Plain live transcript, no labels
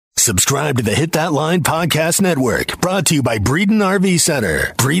Subscribe to the Hit That Line Podcast Network, brought to you by Breeden RV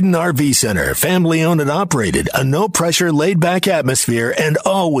Center. Breeden RV Center, family owned and operated, a no-pressure, laid-back atmosphere, and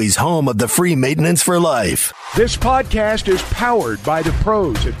always home of the free maintenance for life. This podcast is powered by the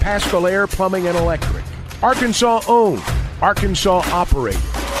pros at Paschal Air Plumbing and Electric. Arkansas owned, Arkansas operated.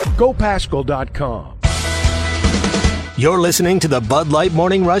 GoPaschal.com. You're listening to the Bud Light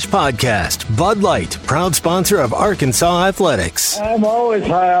Morning Rush Podcast. Bud Light, proud sponsor of Arkansas Athletics. I'm always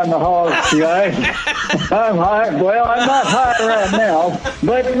high on the hogs, guys. I'm high. Well, I'm not high right now,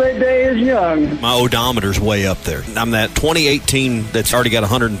 but the day is young. My odometer's way up there. I'm that 2018 that's already got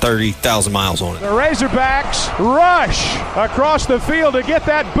 130,000 miles on it. The Razorbacks rush across the field to get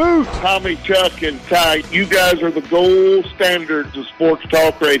that boot. Tommy, Chuck, and Ty, you guys are the gold standards of sports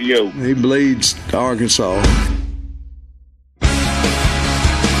talk radio. He bleeds Arkansas.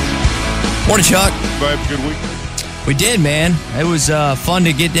 Morning, Chuck. Have a good week. We did, man. It was fun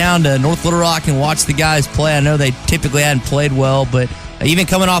to get down to North Little Rock and watch the guys play. I know they typically hadn't played well, but even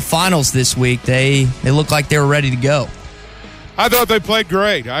coming off finals this week, they looked like they were ready to go. I thought they played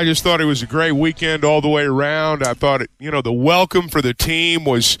great. I just thought it was a great weekend all the way around. I thought, the welcome for the team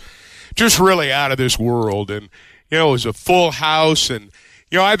was just really out of this world. And, it was a full house. And,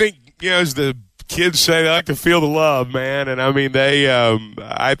 I think, as the kids say, they like to feel the love, man. And I mean,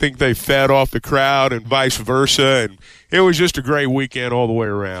 I think they fed off the crowd and vice versa. And it was just a great weekend all the way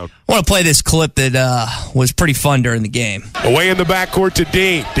around. I want to play this clip that was pretty fun during the game. Away in the backcourt to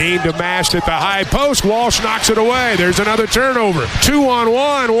Dean. Dean to Mast at the high post. Walsh knocks it away. There's another turnover.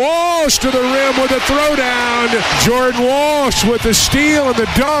 2-on-1. Walsh to the rim with a throwdown. Jordan Walsh with the steal and the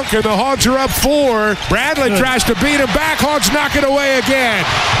dunk, and the Hogs are up 4. Bradley tries to beat him back. Hogs knock it away again.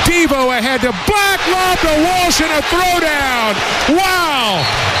 Devo ahead to Black. Lob to Walsh and a throwdown. Wow.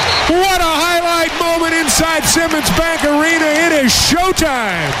 What a highlight moment inside Simmons Bank Arena. It is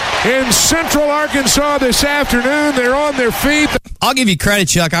showtime in Central Arkansas this afternoon. They're on their feet. I'll give you credit,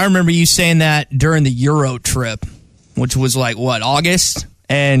 Chuck. I remember you saying that during the Euro trip, which was August?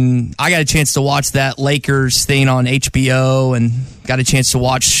 And I got a chance to watch that Lakers thing on HBO and got a chance to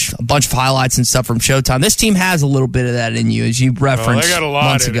watch a bunch of highlights and stuff from Showtime. This team has a little bit of that in you, as you referenced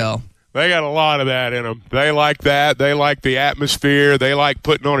months ago. They got a lot of that in them. They like that. They like the atmosphere. They like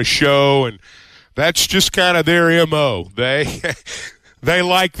putting on a show, and that's just kind of their MO. They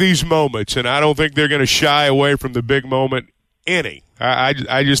like these moments, and I don't think they're going to shy away from the big moment any.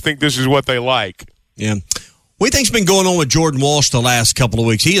 I just think this is what they like. Yeah. What do you think's been going on with Jordan Walsh the last couple of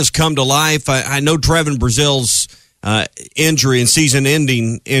weeks? He has come to life. I know Trevin Brazil's injury and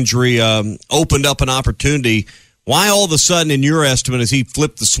season-ending injury opened up an opportunity. Why all of a sudden, in your estimate, has he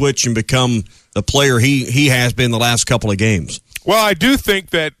flipped the switch and become the player he has been the last couple of games? Well, I do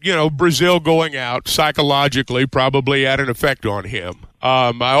think that, Brazil going out psychologically probably had an effect on him.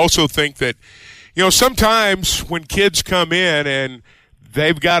 I also think that, sometimes when kids come in and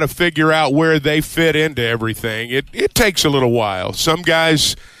they've got to figure out where they fit into everything, it takes a little while. Some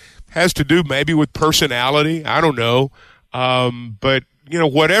guys has to do maybe with personality. I don't know. But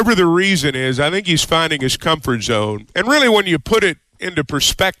whatever the reason is, I think he's finding his comfort zone. And really, when you put it into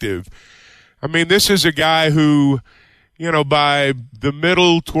perspective, I mean, this is a guy who, by the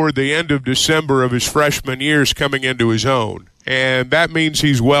middle toward the end of December of his freshman year is coming into his own. And that means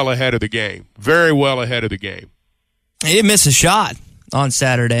he's well ahead of the game, very well ahead of the game. He didn't miss a shot on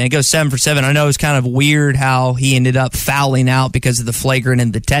Saturday. It goes 7 for 7. I know it's kind of weird how he ended up fouling out because of the flagrant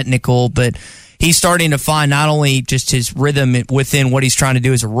and the technical, but he's starting to find not only just his rhythm within what he's trying to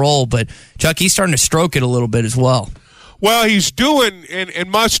do as a role, but, Chuck, he's starting to stroke it a little bit as well. Well, he's doing, and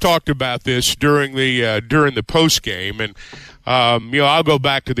Muss talked about this during the post game, and I'll go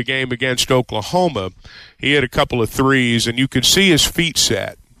back to the game against Oklahoma. He had a couple of threes, and you could see his feet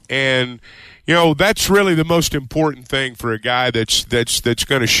set, and that's really the most important thing for a guy that's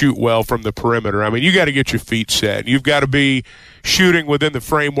going to shoot well from the perimeter. I mean, you got to get your feet set. You've got to be shooting within the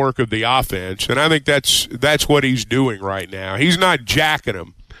framework of the offense, and I think that's what he's doing right now. He's not jacking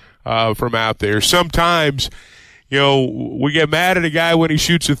them from out there. Sometimes, we get mad at a guy when he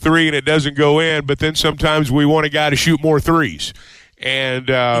shoots a three and it doesn't go in, but then sometimes we want a guy to shoot more threes. And,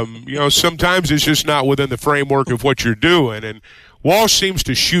 sometimes it's just not within the framework of what you're doing. And Walsh seems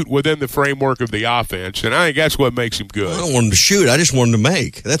to shoot within the framework of the offense, and I think that's what makes him good. I don't want him to shoot. I just want him to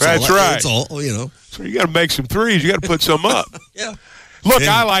make. That's right. That's all, So you got to make some threes. You got to put some up. Yeah. Look,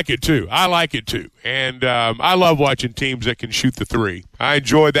 I like it too. And I love watching teams that can shoot the three. I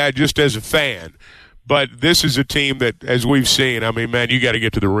enjoy that just as a fan. But this is a team that, as we've seen, I mean, man, you got to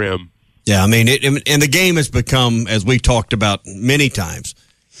get to the rim. Yeah, I mean, and the game has become, as we've talked about many times,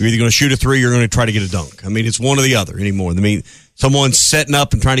 you're either going to shoot a three or you're going to try to get a dunk. I mean, it's one or the other anymore. I mean, someone setting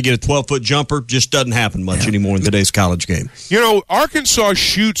up and trying to get a 12-foot jumper just doesn't happen much anymore in today's college game. Arkansas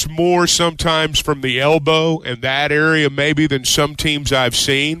shoots more sometimes from the elbow and that area maybe than some teams I've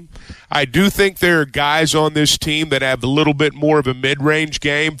seen. I do think there are guys on this team that have a little bit more of a mid-range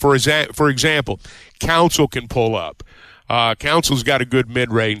game. For example, Council can pull up. Council's got a good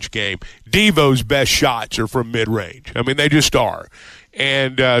mid-range game. Devo's best shots are from mid-range. I mean, they just are.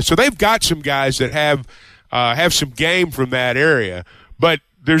 And so they've got some guys that have some game from that area. But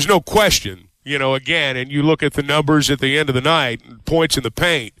there's no question, again, and you look at the numbers at the end of the night, points in the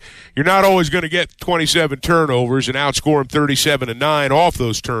paint, you're not always going to get 27 turnovers and outscore them 37-9 off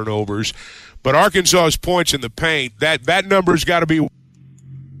those turnovers. But Arkansas's points in the paint, that number's got to be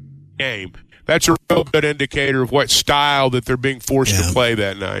game. That's a real good indicator of what style that they're being forced to play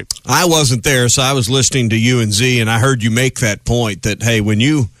that night. I wasn't there, so I was listening to you and Z, and I heard you make that point that, hey, when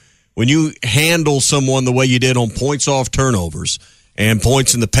you handle someone the way you did on points off turnovers and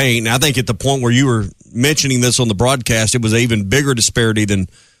points in the paint, and I think at the point where you were mentioning this on the broadcast, it was an even bigger disparity than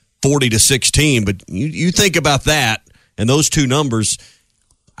 40-16. But you think about that and those two numbers,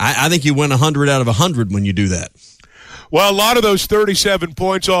 I think you win 100 out of 100 when you do that. Well, a lot of those 37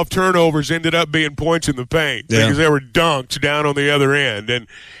 points off turnovers ended up being points in the paint because they were dunks down on the other end. And,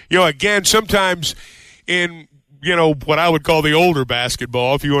 again, sometimes in, what I would call the older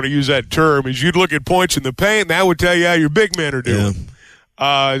basketball, if you want to use that term, is you'd look at points in the paint, and that would tell you how your big men are doing. Yeah.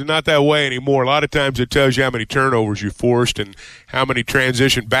 It's not that way anymore. A lot of times it tells you how many turnovers you forced and how many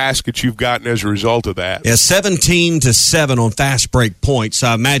transition baskets you've gotten as a result of that. Yeah, 17-7 on fast break points. So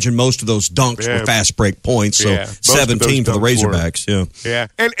I imagine most of those dunks were fast break points. So 17 for the Razorbacks. Yeah.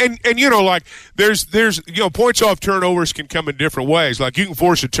 And there's points off turnovers can come in different ways. Like you can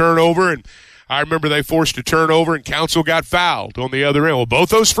force a turnover, and I remember they forced a turnover and Council got fouled on the other end. Well, both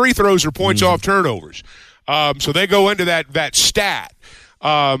those free throws are points off turnovers. So they go into that stat.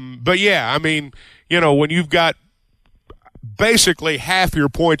 But yeah, I mean, when you've got basically half your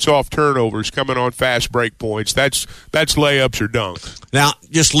points off turnovers coming on fast break points, that's layups or dunks. Now,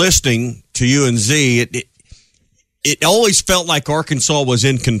 just listening to you and Z, it always felt like Arkansas was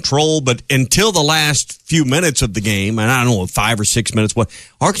in control, but until the last few minutes of the game, and I don't know, 5 or 6 minutes,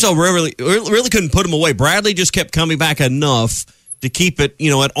 Arkansas really couldn't put them away. Bradley just kept coming back enough to keep it,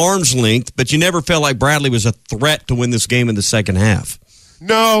 at arm's length, but you never felt like Bradley was a threat to win this game in the second half.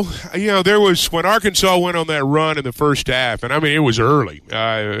 No, there was when Arkansas went on that run in the first half, and I mean it was early.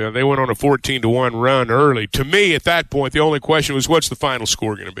 They went on a 14-1 run early. To me, at that point, the only question was, what's the final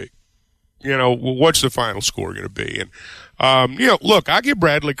score going to be? What's the final score going to be? And look, I give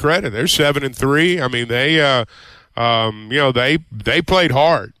Bradley credit. They're 7-3. I mean, they played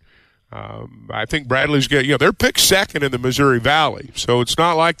hard. I think Bradley's good. They're picked second in the Missouri Valley, so it's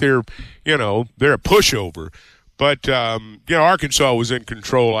not like they're a pushover. But, Arkansas was in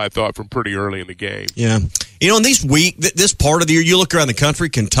control, I thought, from pretty early in the game. Yeah. In this part of the year, you look around the country,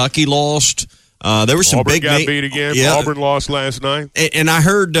 Kentucky lost. There were some Auburn big got beat again. Yeah. Auburn lost last night. And I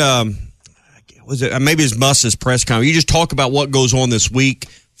heard, was it maybe it's Muss's press conference. You just talk about what goes on this week,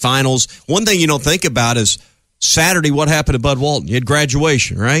 finals. One thing you don't think about is Saturday, what happened to Bud Walton? You had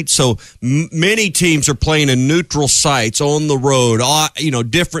graduation, right? So many teams are playing in neutral sites on the road,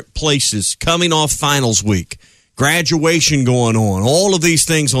 different places, coming off finals week. Graduation going on, all of these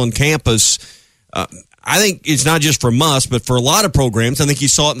things on campus. I think it's not just for Muss, but for a lot of programs. I think you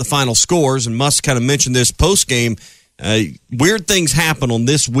saw it in the final scores, and Muss kind of mentioned this post-game. Weird things happen on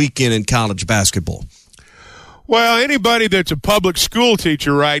this weekend in college basketball. Well, anybody that's a public school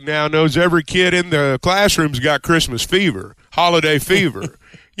teacher right now knows every kid in the classroom's got Christmas fever, holiday fever.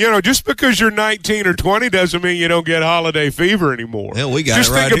 Just because you're 19 or 20 doesn't mean you don't get holiday fever anymore. Hell, we got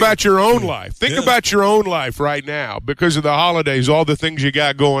Just it right think here. about your own life. Think about your own life right now because of the holidays, all the things you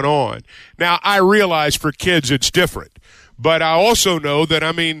got going on. Now, I realize for kids it's different, but I also know that,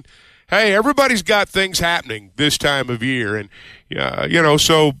 hey, everybody's got things happening this time of year. And,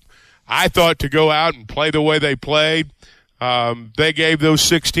 so I thought to go out and play the way they played, they gave those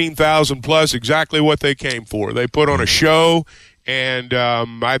 16,000 plus exactly what they came for. They put on a show. And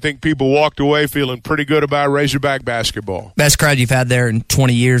I think people walked away feeling pretty good about Razorback basketball. Best crowd you've had there in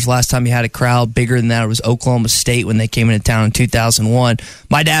 20 years. Last time you had a crowd bigger than that, it was Oklahoma State when they came into town in 2001.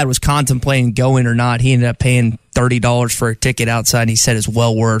 My dad was contemplating going or not. He ended up paying $30 for a ticket outside, and he said it's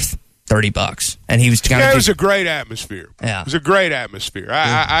well worth $30. And he was kind of... Yeah, it was a great atmosphere. Yeah. It was a great atmosphere.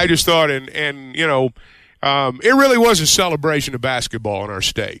 I just thought, and it really was a celebration of basketball in our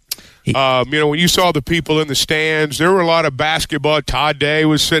state. When you saw the people in the stands, there were a lot of basketball. Todd Day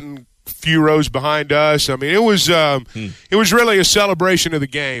was sitting a few rows behind us. I mean, it was really a celebration of the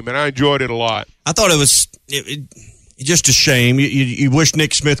game, and I enjoyed it a lot. I thought it Just a shame. You wish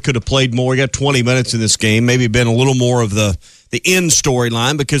Nick Smith could have played more. He got 20 minutes in this game. Maybe been a little more of the end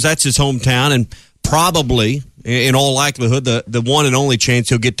storyline because that's his hometown and probably, in all likelihood, the one and only chance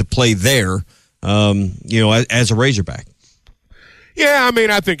he'll get to play there, as a Razorback. Yeah, I mean,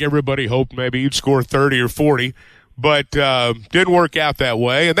 I think everybody hoped maybe he'd score 30 or 40, but didn't work out that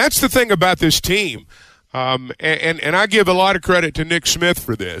way. And that's the thing about this team. And I give a lot of credit to Nick Smith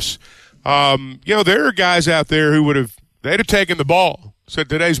for this. There are guys out there who they'd have taken the ball, said,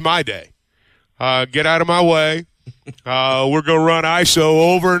 today's my day. Get out of my way. We're going to run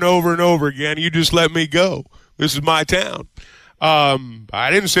ISO over and over and over again. You just let me go. This is my town. I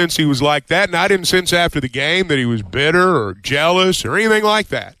didn't sense he was like that, and I didn't sense after the game that he was bitter or jealous or anything like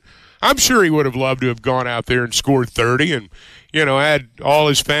that. I'm sure he would have loved to have gone out there and scored 30 and, had all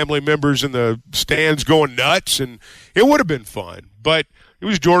his family members in the stands going nuts, and it would have been fun. But it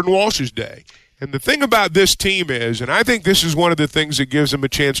was Jordan Walsh's day. And the thing about this team is, and I think this is one of the things that gives them a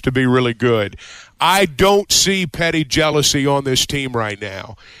chance to be really good, I don't see petty jealousy on this team right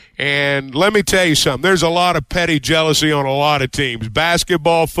now. And let me tell you something, there's a lot of petty jealousy on a lot of teams.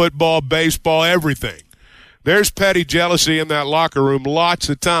 Basketball, football, baseball, everything. There's petty jealousy in that locker room lots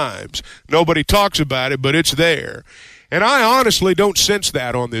of times. Nobody talks about it, but it's there. And I honestly don't sense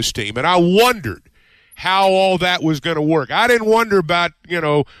that on this team. And I wondered how all that was going to work. I didn't wonder about,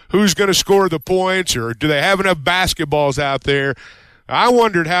 who's going to score the points or do they have enough basketballs out there. I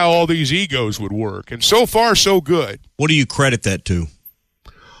wondered how all these egos would work. And so far, so good. What do you credit that to?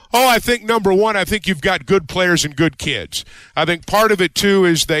 Oh, I think, number one, I think you've got good players and good kids. I think part of it, too,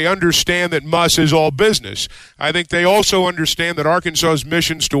 is they understand that Muss is all business. I think they also understand that Arkansas's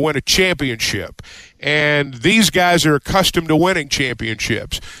mission is to win a championship. And these guys are accustomed to winning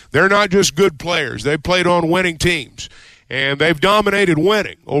championships. They're not just good players. They've played on winning teams. And they've dominated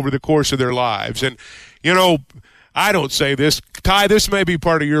winning over the course of their lives. And, I don't say this. Ty, this may be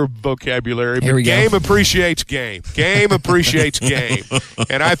part of your vocabulary, but game appreciates game. Game appreciates game.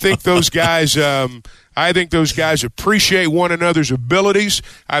 And I think those guys appreciate one another's abilities.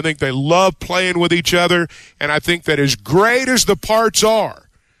 I think they love playing with each other. And I think that as great as the parts are,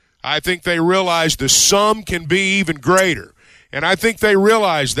 I think they realize the sum can be even greater. And I think they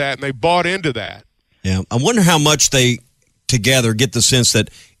realize that, and they bought into that. Yeah, I wonder how much they together get the sense that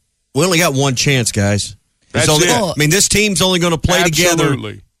we only got one chance, guys. That's it. I mean, this team's only going to play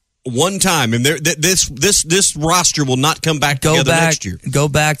Absolutely. together one time, and this roster will not come back together next year. Go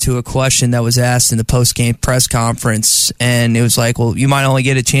back to a question that was asked in the post-game press conference, and it was like, well, you might only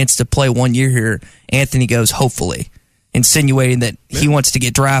get a chance to play 1 year here. Anthony goes, hopefully, insinuating that he wants to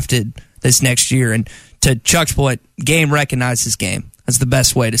get drafted this next year. And to Chuck's point, game recognizes game. That's the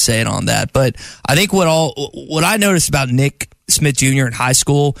best way to say it on that. But I think what I noticed about Nick Smith Jr. in high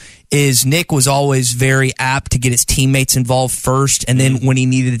school is Nick was always very apt to get his teammates involved first, and then when he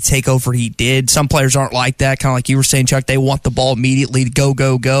needed to take over, he did. Some players aren't like that, kind of like you were saying, Chuck. They want the ball immediately to go,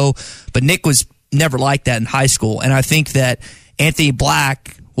 go, go. But Nick was never like that in high school, and I think that Anthony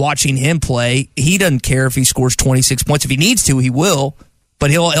Black, watching him play, he doesn't care if he scores 26 points. If he needs to, he will, but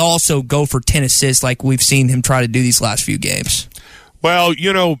he'll also go for 10 assists like we've seen him try to do these last few games. Well,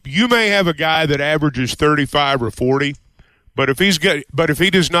 you may have a guy that averages 35 or 40, but if he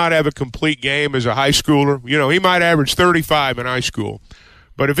does not have a complete game as a high schooler, he might average 35 in high school.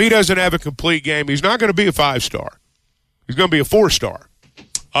 But if he doesn't have a complete game, he's not going to be a 5-star. He's going to be a 4-star.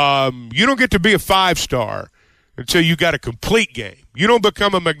 You don't get to be a 5-star until you got a complete game. You don't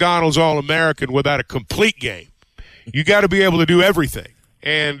become a McDonald's All-American without a complete game. You got to be able to do everything.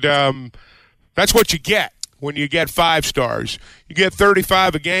 And that's what you get when you get 5 stars. You get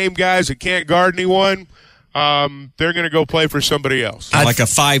 35 a game, guys that can't guard anyone. They're going to go play for somebody else. Like a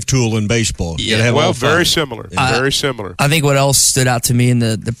 5-tool in baseball. Yeah, well, very similar. Very similar. I think what else stood out to me in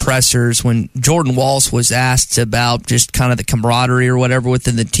the pressers when Jordan Walsh was asked about just kind of the camaraderie or whatever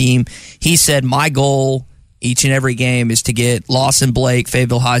within the team, he said, my goal each and every game is to get Lawson Blake,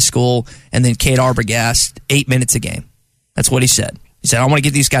 Fayetteville High School, and then Cade Arbogast 8 minutes a game. That's what he said. He said, I want to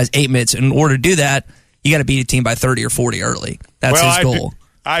get these guys 8 minutes. In order to do that, you got to beat a team by 30 or 40 early. That's his goal.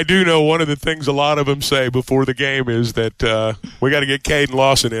 I do know one of the things a lot of them say before the game is that we got to get Caden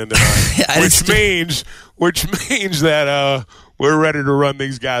Lawson in tonight, which means that we're ready to run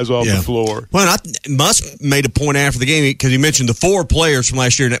these guys off the floor. Well, Muss made a point after the game because he mentioned the 4 players from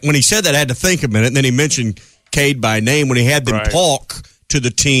last year. When he said that, I had to think a minute, and then he mentioned Cade by name when he had them talk to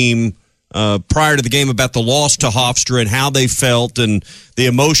the team prior to the game about the loss to Hofstra and how they felt and the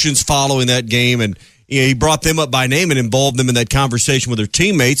emotions following that game. And he brought them up by name and involved them in that conversation with their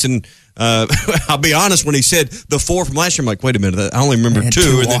teammates. And I'll be honest, when he said the 4 from last year, I'm like, wait a minute, I only remember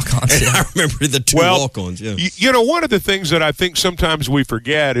two. Walk-ons, and I remember the 2 walk-ons. Yeah. You know, one of the things that I think sometimes we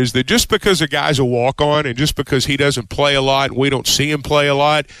forget is that just because a guy's a walk-on and just because he doesn't play a lot and we don't see him play a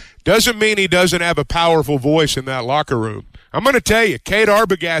lot doesn't mean he doesn't have a powerful voice in that locker room. I'm going to tell you, Cade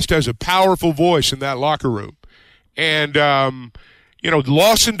Arbogast has a powerful voice in that locker room. And,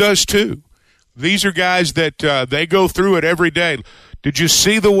 Lawson does too. These are guys that they go through it every day. Did you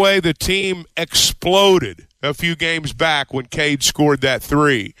see the way the team exploded a few games back when Cade scored that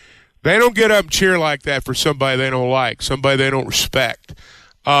 3? They don't get up and cheer like that for somebody they don't like, somebody they don't respect.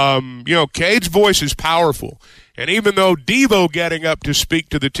 Cade's voice is powerful. And even though Devo getting up to speak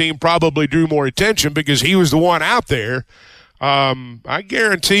to the team probably drew more attention because he was the one out there, I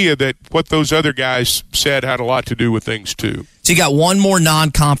guarantee you that what those other guys said had a lot to do with things too. So you got one more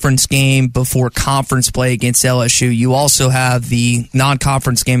non-conference game before conference play against LSU. You also have the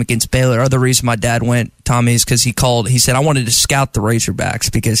non-conference game against Baylor. Other reason my dad went, Tommy, is because he said, I wanted to scout the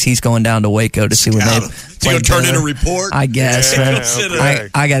Razorbacks because he's going down to Waco to see when they going to turn in a report? I guess. Yeah,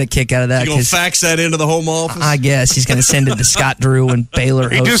 I got a kick out of that. You going to fax that into the home office? I guess. He's going to send it to Scott Drew and Baylor.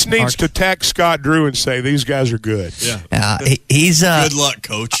 He just needs to text Scott Drew and say, these guys are good. Yeah. He's good luck,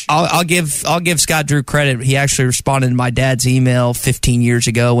 Coach. I'll give Scott Drew credit. He actually responded to my dad's email 15 years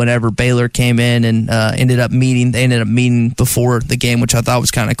ago whenever Baylor came in and ended up meeting before the game, which I thought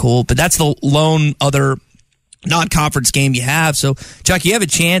was kind of cool. But that's the lone other non-conference game you have. So, Chuck, you have a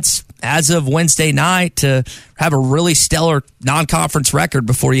chance as of Wednesday night to have a really stellar non-conference record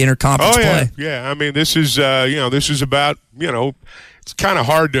before you enter conference play. Yeah. I mean, this is about, it's kind of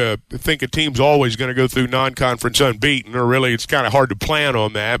hard to think a team's always going to go through non-conference unbeaten, or really it's kind of hard to plan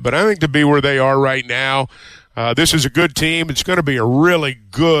on that. But I think to be where they are right now, this is a good team. It's going to be a really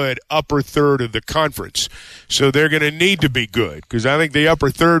good upper third of the conference. So they're going to need to be good because I think the upper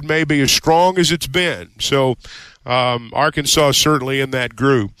third may be as strong as it's been. So Arkansas is certainly in that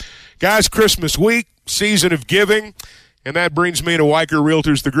group. Guys, Christmas week, season of giving. And that brings me to Weicker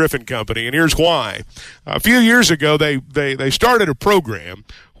Realtors, the Griffin Company, and here's why. A few years ago, they started a program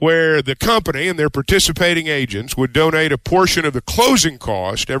where the company and their participating agents would donate a portion of the closing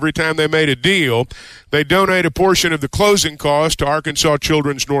cost every time they made a deal. They donate a portion of the closing cost to Arkansas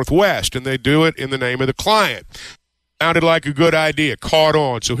Children's Northwest, and they do it in the name of the client. Sounded like a good idea, caught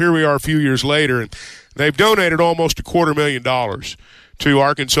on. So here we are a few years later, and they've donated almost $250,000 to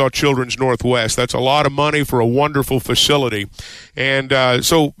Arkansas Children's Northwest. That's a lot of money for a wonderful facility. And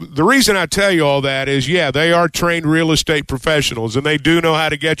so the reason I tell you all that is, they are trained real estate professionals, and they do know how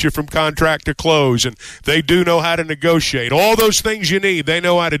to get you from contract to close, and they do know how to negotiate. All those things you need, they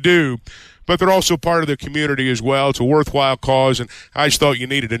know how to do. But they're also part of the community as well. It's a worthwhile cause, and I just thought you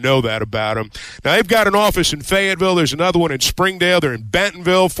needed to know that about them. Now, they've got an office in Fayetteville. There's another one in Springdale. They're in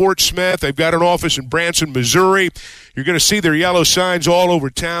Bentonville, Fort Smith. They've got an office in Branson, Missouri. You're going to see their yellow signs all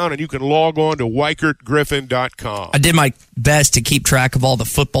over town, and you can log on to WeichertGriffin.com. I did my best to keep track of all the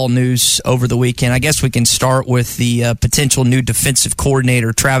football news over the weekend. I guess we can start with the potential new defensive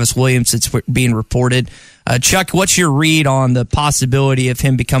coordinator, Travis Williams, that's being reported. Chuck, what's your read on the possibility of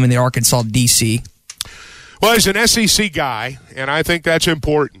him becoming the Arkansas DC? Well, he's an SEC guy, and I think that's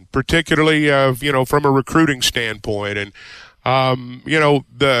important, particularly from a recruiting standpoint. And I'll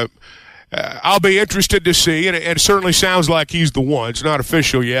be interested to see, and it certainly sounds like he's the one. It's not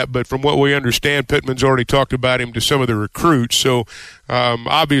official yet, but from what we understand, Pittman's already talked about him to some of the recruits. So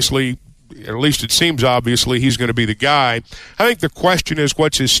obviously, at least it seems obviously, he's going to be the guy. I think the question is,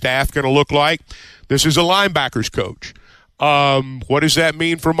 what's his staff going to look like? This is a linebackers coach. What does that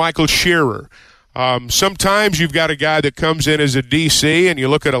mean for Michael Shearer? Sometimes you've got a guy that comes in as a DC, and you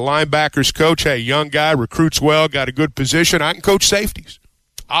look at a linebackers coach, hey, young guy, recruits well, got a good position. I can coach safeties.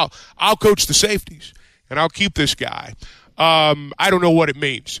 I'll coach the safeties, and I'll keep this guy. I don't know what it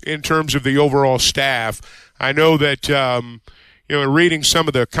means in terms of the overall staff. I know that in reading some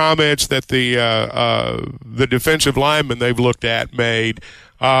of the comments that the defensive linemen they've looked at made,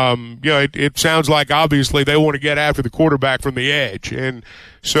 it sounds like obviously they want to get after the quarterback from the edge, and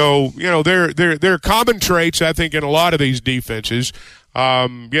so there are common traits I think in a lot of these defenses.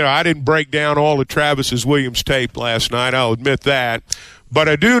 I didn't break down all of Travis Williams' tape last night. I'll admit that. But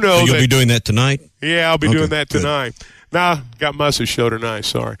I do know you'll be doing that tonight? Yeah, I'll be doing that tonight. Nah, got Musa's show tonight,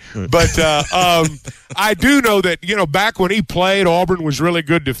 sorry. But I do know that, back when he played, Auburn was really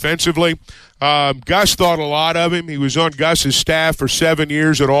good defensively. Gus thought a lot of him. He was on Gus's staff for 7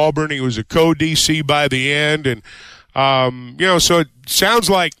 years at Auburn. He was a co-DC by the end. And, so it sounds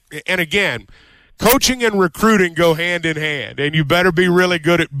like, and again, Coaching and recruiting go hand in hand, and you better be really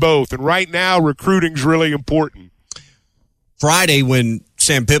good at both. And right now, recruiting's really important. Friday, when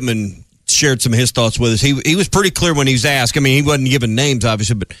Sam Pittman shared some of his thoughts with us, he was pretty clear when he was asked. I mean, he wasn't giving names,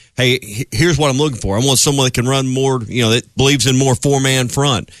 obviously, but, hey, here's what I'm looking for. I want someone that can run more, that believes in more four-man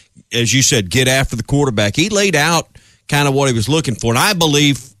front. As you said, get after the quarterback. He laid out kind of what he was looking for, and I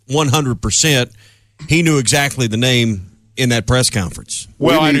believe 100% he knew exactly the name in that press conference.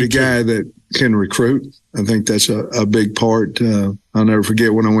 Well, we need a guy that can recruit. I think that's a big part. I'll never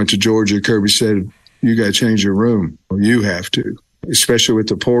forget when I went to Georgia, Kirby said, you got to change your room. Well, you have to, especially with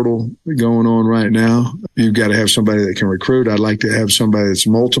the portal going on right now. You've got to have somebody that can recruit. I'd like to have somebody that's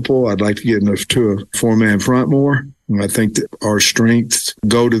multiple. I'd like to get to a four-man front more. And I think that our strengths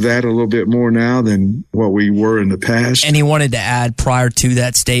go to that a little bit more now than what we were in the past. And he wanted to add prior to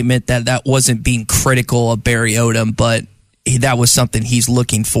that statement that wasn't being critical of Barry Odom, but that was something he's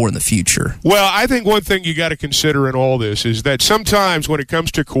looking for in the future. Well, I think one thing you got to consider in all this is that sometimes when it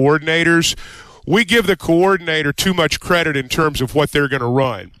comes to coordinators, we give the coordinator too much credit in terms of what they're going to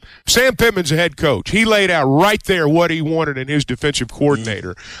run. Sam Pittman's a head coach. He laid out right there what he wanted in his defensive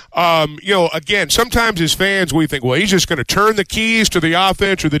coordinator. Again, sometimes as fans we think, well, he's just going to turn the keys to the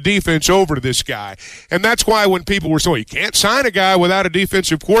offense or the defense over to this guy. And that's why when people were saying, you can't sign a guy without a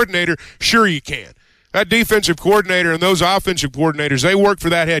defensive coordinator, sure you can. That defensive coordinator and those offensive coordinators, they work for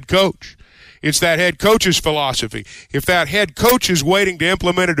that head coach. It's that head coach's philosophy. If that head coach is waiting to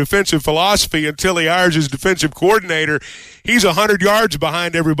implement a defensive philosophy until he hires his defensive coordinator, he's 100 yards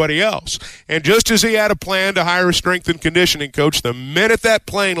behind everybody else. And just as he had a plan to hire a strength and conditioning coach, the minute that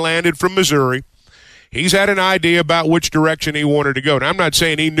plane landed from Missouri, he's had an idea about which direction he wanted to go. Now, I'm not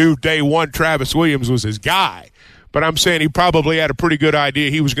saying he knew day one Travis Williams was his guy, but I'm saying he probably had a pretty good idea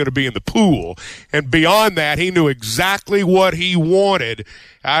he was going to be in the pool. And beyond that, he knew exactly what he wanted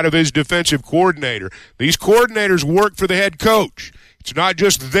out of his defensive coordinator. These coordinators work for the head coach. It's not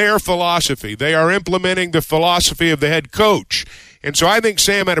just their philosophy. They are implementing the philosophy of the head coach. And so I think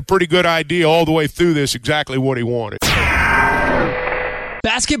Sam had a pretty good idea all the way through this, exactly what he wanted.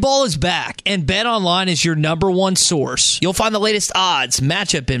 Basketball is back, and BetOnline is your #1 source. You'll find the latest odds,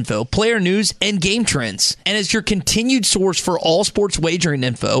 matchup info, player news, and game trends. And as your continued source for all sports wagering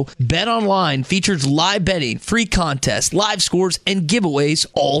info, BetOnline features live betting, free contests, live scores, and giveaways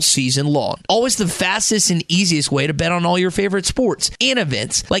all season long. Always the fastest and easiest way to bet on all your favorite sports and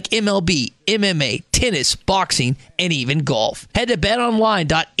events like MLB, MMA, tennis, boxing, and even golf. Head to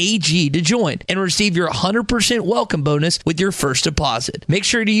betonline.ag to join and receive your 100% welcome bonus with your first deposit. Make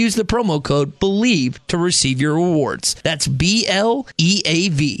sure to use the promo code BELIEVE to receive your rewards. That's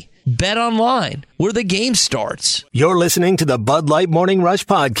BLEAV. Bet online, where the game starts. You're listening to the Bud Light Morning Rush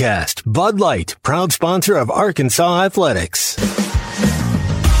Podcast. Bud Light, proud sponsor of Arkansas Athletics.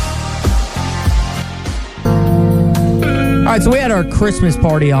 All right, so we had our Christmas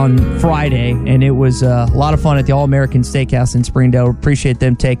party on Friday, and it was a lot of fun at the All-American Steakhouse in Springdale. Appreciate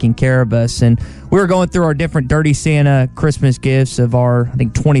them taking care of us. And we were going through our different Dirty Santa Christmas gifts of our, I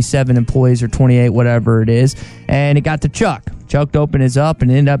think, 27 employees or 28, whatever it is. And it got to Chuck. Chuck opened his up, and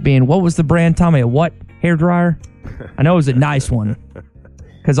it ended up being, what was the brand, Tommy? A what hairdryer? I know it was a nice one.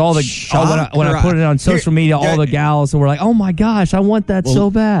 Because when I put it on social media, all the gals were like, oh my gosh, I want that so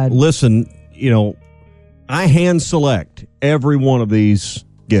bad. Listen, I hand select every one of these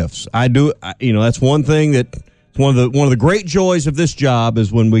gifts. I do, that's one thing that one of the great joys of this job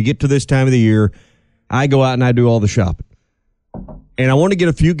is when we get to this time of the year, I go out and I do all the shopping. And I want to get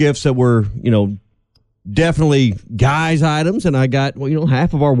a few gifts that were, definitely guys' items, and I got,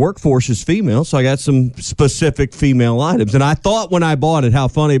 half of our workforce is female, so I got some specific female items. And I thought when I bought it, how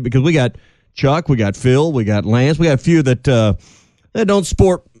funny, because we got Chuck, we got Phil, we got Lance, we got a few that don't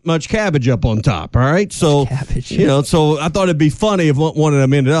sport much cabbage up on top, all right? So, so I thought it'd be funny if one of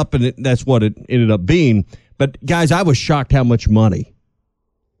them ended up, and that's what it ended up being. But, guys, I was shocked how much money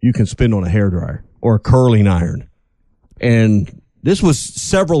you can spend on a hairdryer or a curling iron. And this was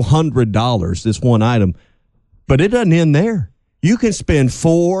several $100s, this one item. But it doesn't end there. You can spend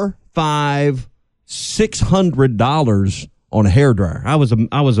 $400, $500, $600 on a hairdryer. I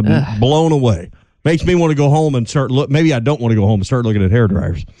was blown away. Makes me want to go home and start maybe I don't want to go home and start looking at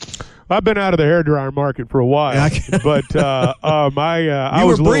hairdryers. I've been out of the hairdryer market for a while, but I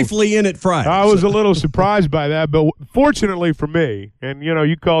was briefly in it Friday. I was a little surprised by that, but fortunately for me, and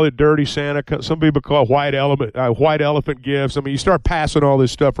you call it Dirty Santa. Some people call it white elephant gifts. I mean, you start passing all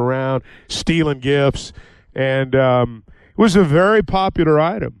this stuff around, stealing gifts, and it was a very popular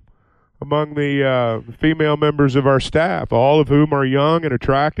item. among the female members of our staff, all of whom are young and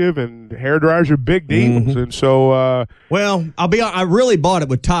attractive, and hairdryers are big deals. And so, well, I really bought it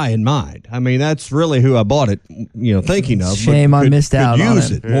with Ty in mind. I mean, that's really who I bought it, thinking of. Shame I missed out on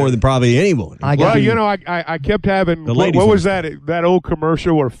use it more than probably anyone. I kept having, what was that old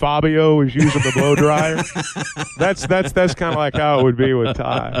commercial where Fabio was using the blow dryer? That's kind of like how it would be with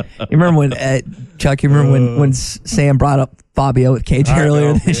Ty. You remember when, Chuck, when Sam brought up Fabio with Cage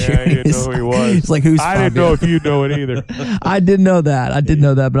earlier this year? I didn't know who he was. It's like, who's I Fabio? didn't know if you'd know it either. I did know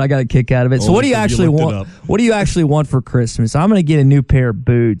that, but I got a kick out of it. So what do you actually want? What do you actually want for Christmas? I'm going to get a new pair of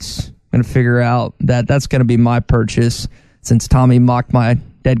boots. I'm going to figure out that's going to be my purchase, since Tommy mocked my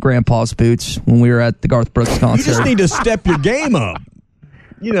dead grandpa's boots when we were at the Garth Brooks concert. You just need to step your game up.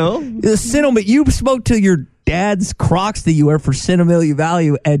 The sentiment, you spoke to your dad's Crocs that you wear for sentimental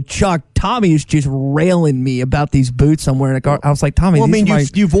value, and Chuck, Tommy is just railing me about these boots I'm wearing. I was like, Tommy,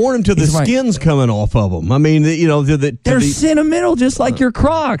 you've worn them till the skin's coming off of them. I mean, they're sentimental, just like your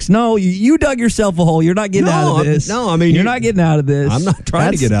Crocs. No, you dug yourself a hole. You're not getting out of this. You're not getting out of this. I'm not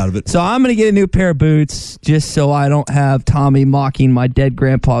trying to get out of it. So I'm going to get a new pair of boots just so I don't have Tommy mocking my dead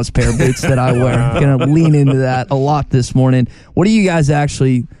grandpa's pair of boots that I wear. I'm going to lean into that a lot this morning. What do you guys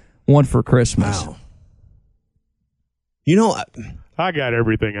actually want for Christmas? Wow. I got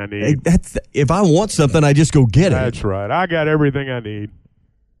everything I need. If I want something, I just go get it. That's right. I got everything I need.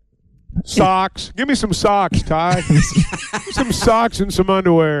 Socks. Give me some socks, Ty. Some socks and some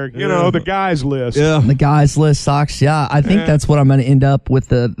underwear. The guys list. Yeah. The guys list socks. Yeah, I think that's what I'm going to end up with.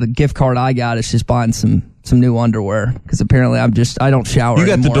 The gift card I got is just buying some new underwear, because apparently I don't shower You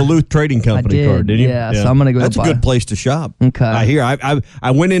got anymore. the Duluth Trading Company card, didn't you? Yeah, so I'm going to go That's buy. a good place to shop. Okay. I hear.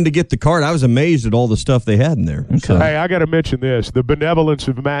 I went in to get the card. I was amazed at all the stuff they had in there. Okay. So. Hey, I got to mention this: the benevolence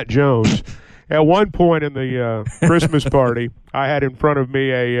of Matt Jones. At one point in the Christmas party, I had in front of me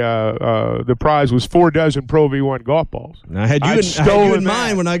the prize was 4 dozen Pro V1 golf balls. I had you in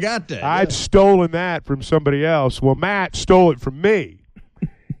mind when I got that. I'd stolen that from somebody else. Well, Matt stole it from me.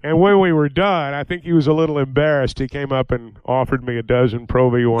 And when we were done, I think he was a little embarrassed. He came up and offered me a dozen Pro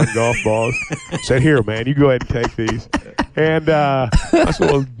V1 golf balls. Said, "Here, man, you go ahead and take these." And I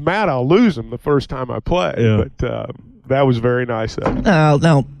said, "Well, Matt, I'll lose them the first time I play." Yeah. But that was very nice of him.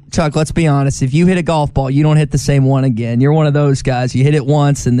 No, Chuck, let's be honest. If you hit a golf ball, you don't hit the same one again. You're one of those guys. You hit it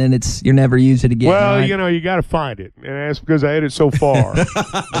once, and then you never use it again. Well, right? you got to find it. And that's because I hit it so far.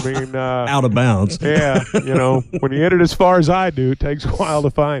 I mean, out of bounds. Yeah, when you hit it as far as I do, it takes a while to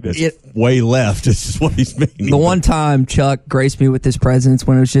find it. Way left is what he's meaning. The one time Chuck graced me with his presence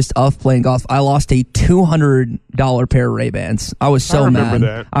when it was just us playing golf, I lost a $200 pair of Ray-Bans. I was so remember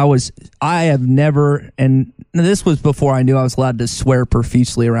mad. that. I have never, and this was before I knew I was allowed to swear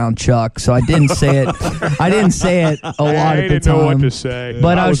profusely around Chuck, so I didn't say it. I didn't say it a lot I at the didn't time. know what to say.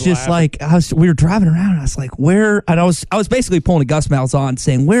 But I was just laughing. like, we were driving around, and I was like, where? And I was basically pulling a Gus Malzahn,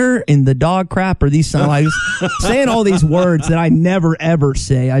 saying, where in the dog crap are these songs? I was saying all these words that I never ever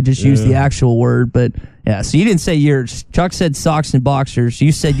say. I just use the actual word. But yeah, so you didn't say yours. Chuck said socks and boxers.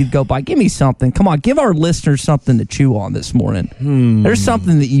 You said you'd go buy. Give me something. Come on, give our listeners something to chew on this morning. There's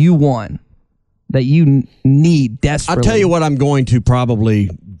something that you want, that you need desperately. I'll tell you what I'm going to probably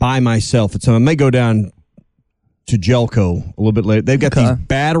buy myself. I may go down to Jelco a little bit later. They've got these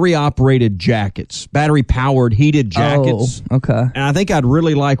battery-operated jackets, battery-powered heated jackets. Oh, okay. And I think I'd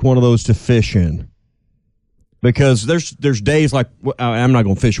really like one of those to fish in. Because there's days like, I'm not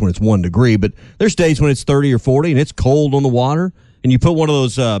going to fish when it's 1 degree, but there's days when it's 30 or 40 and it's cold on the water, and you put one of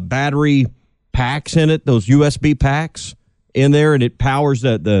those battery packs in it, those USB packs in there, and it powers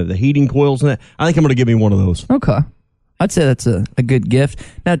the heating coils and that. I think I'm going to give me one of those. Okay. I'd say that's a good gift.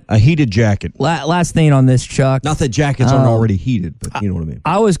 Now, a heated jacket. Last thing on this, Chuck. Not that jackets aren't already heated, but you know what I mean.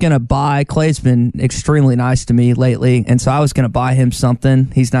 I was going to buy, Clay's been extremely nice to me lately, and so I was going to buy him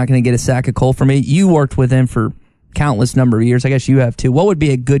something. He's not going to get a sack of coal from me. You worked with him for countless number of years. I guess you have too. What would be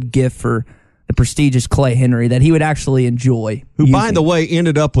a good gift for the prestigious Clay Henry that he would actually enjoy? Who, using? by the way,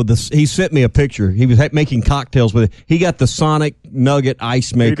 ended up with this. He sent me a picture. He was making cocktails with it. He got the Sonic Nugget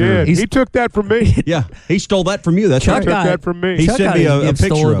ice maker. He did. He took that from me. Yeah, he stole that from you. That's Chuck right. took that from me. He sent me a picture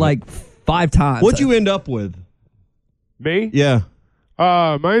stole of it like 5 times. What'd you end up with? Me? Yeah.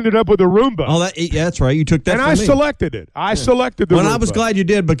 I ended up with a Roomba. Oh, that's right. You took that and from I me. selected it. I selected the Roomba. Well, I was glad you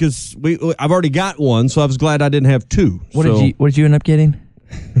did because I've already got one, so I was glad I didn't have 2. What did you end up getting?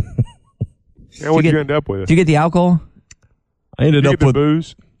 And what did you end up with? Did you get the alcohol? I ended up with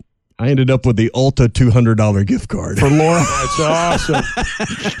booze. I ended up with the Ulta $200 gift card for Laura. That's awesome.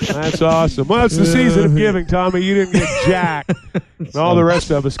 That's awesome. Well, it's the season of giving, Tommy. You didn't get jack. And all the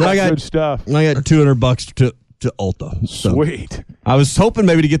rest of us got good stuff. I got $200 to Ulta. So Sweet. I was hoping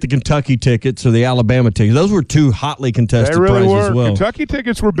maybe to get the Kentucky tickets or the Alabama tickets. Those were two hotly contested They really prizes were. as well. Kentucky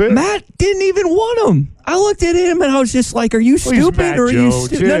tickets were big. Matt didn't even want them. I looked at him and I was just like, "Are you stupid Matt or are you Jones.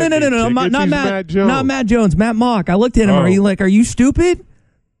 stupid?" No. Not Matt Jones. Not Matt Jones. Matt Mock. I looked at him. Oh. Are you stupid?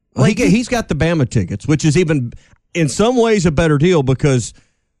 Well, he's got the Bama tickets, which is even in some ways a better deal because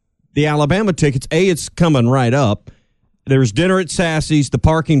the Alabama tickets, it's coming right up. There's dinner at Sassy's, the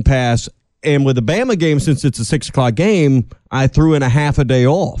parking pass, and with the Bama game, since it's a 6 o'clock game, I threw in a half a day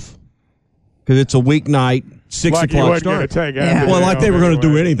off because it's a weeknight, 6 like o'clock start. Well, like they were going to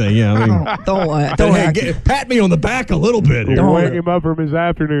do anything. Yeah, I mean, don't pat me on the back a little bit. Don't wake him up from his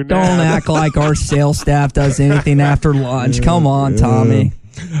afternoon nap. Don't act like our sales staff does anything after lunch. Come on, Tommy.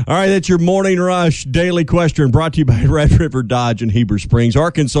 All right, that's your Morning Rush Daily Question brought to you by Red River Dodge in Heber Springs,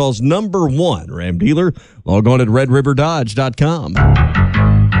 Arkansas's #1 Ram dealer. Log on at redriverdodge.com.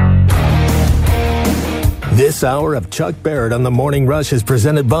 This hour of Chuck Barrett on the Morning Rush is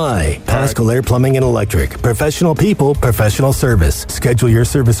presented by Paschal Air Plumbing and Electric. Professional people, professional service. Schedule your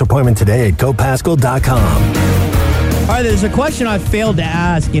service appointment today at gopaschal.com. All right, there's a question I failed to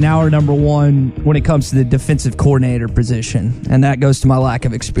ask in hour number 1 when it comes to the defensive coordinator position, and that goes to my lack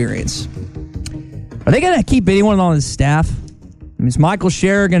of experience. Are they going to keep anyone on the staff? Is Michael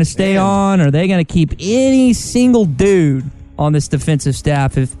Scherer going to stay on? Or are they going to keep any single dude on this defensive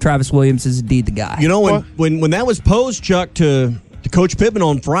staff if Travis Williams is indeed the guy? You know, when that was posed, Chuck, to Coach Pittman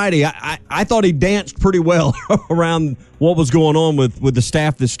on Friday, I thought he danced pretty well around what was going on with the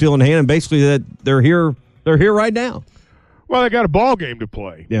staff that's still in hand, and basically that they're here right now. Well, they got a ball game to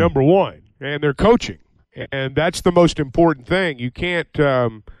play, number one, and they're coaching, and that's the most important thing. You can't,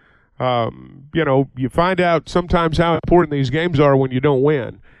 you find out sometimes how important these games are when you don't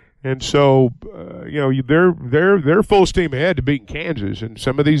win, and so, they're full steam ahead to beating Kansas, and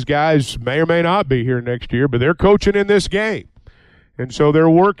some of these guys may or may not be here next year, but they're coaching in this game, and so they're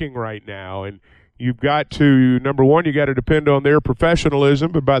working right now, and you've got to, number one, you got to depend on their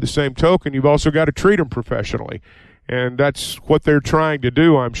professionalism, but by the same token, you've also got to treat them professionally. And that's what they're trying to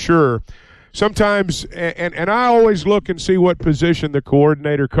do, I'm sure. Sometimes, and I always look and see what position the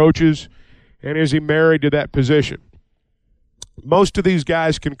coordinator coaches, and is he married to that position. Most of these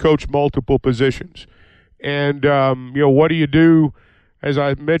guys can coach multiple positions. And, what do you do, as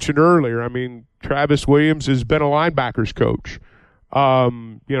I mentioned earlier? I mean, Travis Williams has been a linebackers coach.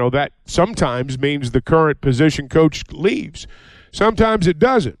 That sometimes means the current position coach leaves. Sometimes it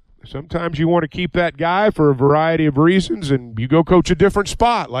doesn't. Sometimes you want to keep that guy for a variety of reasons, and you go coach a different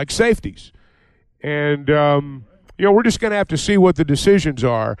spot, like safeties. And, we're just going to have to see what the decisions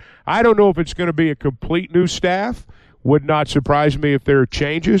are. I don't know if it's going to be a complete new staff. Would not surprise me if there are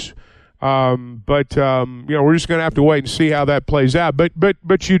changes. We're just going to have to wait and see how that plays out. But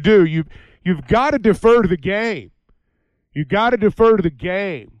you've got to defer to the game. You got to defer to the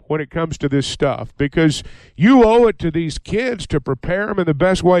game when it comes to this stuff, because you owe it to these kids to prepare them in the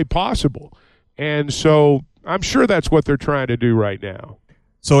best way possible. And so I'm sure that's what they're trying to do right now.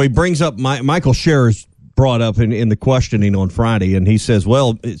 So he brings up Michael Scherer's brought up in the questioning on Friday, and he says,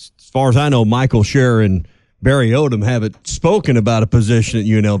 well, as far as I know, Michael Scherer and Barry Odom haven't spoken about a position at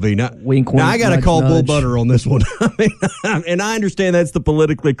UNLV. Now I got to call Bull Butter on this one. And I understand that's the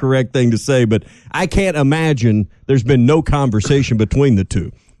politically correct thing to say, but I can't imagine there's been no conversation between the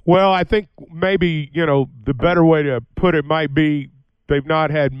two. Well, I think maybe, the better way to put it might be they've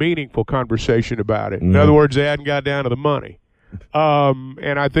not had meaningful conversation about it. In other words, they hadn't got down to the money.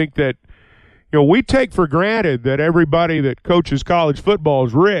 And I think that, we take for granted that everybody that coaches college football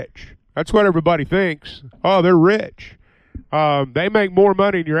is rich. That's what everybody thinks. Oh, they're rich. They make more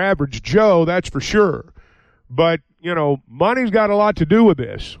money than your average Joe, that's for sure. But, money's got a lot to do with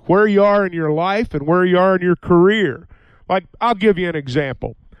this, where you are in your life and where you are in your career. Like, I'll give you an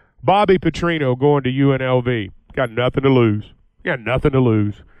example. Bobby Petrino going to UNLV. Got nothing to lose.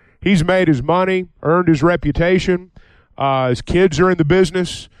 He's made his money, earned his reputation. His kids are in the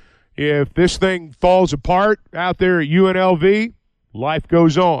business. If this thing falls apart out there at UNLV, life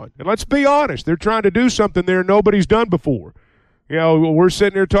goes on. And let's be honest, they're trying to do something there nobody's done before. We're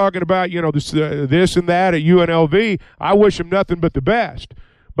sitting there talking about, this and that at UNLV. I wish them nothing but the best.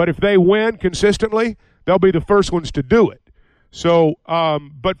 But if they win consistently, they'll be the first ones to do it. So,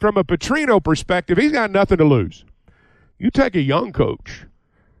 but from a Petrino perspective, he's got nothing to lose. You take a young coach.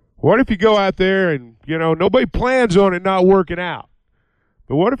 What if you go out there and, nobody plans on it not working out?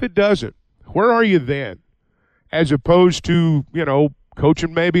 But what if it doesn't? Where are you then? As opposed to,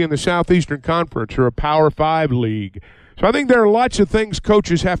 coaching maybe in the Southeastern Conference or a Power 5 league. So I think there are lots of things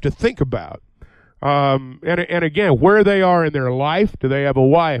coaches have to think about. And again, where they are in their life. Do they have a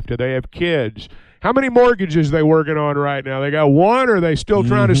wife? Do they have kids? How many mortgages they working on right now? They got one, or are they still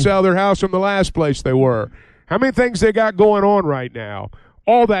trying to sell their house from the last place they were? How many things they got going on right now?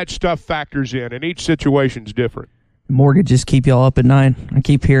 All that stuff factors in, and each situation's different. Mortgages keep y'all up at night. I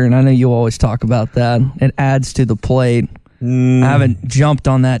keep hearing. I know you always talk about that. It adds to the plate. I haven't jumped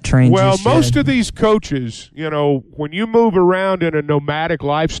on that train. Well, just most yet. of these coaches, when you move around in a nomadic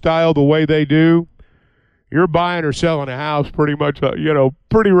lifestyle the way they do, you're buying or selling a house pretty much,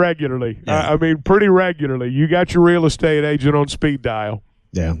 pretty regularly. Yeah. Pretty regularly. You got your real estate agent on speed dial.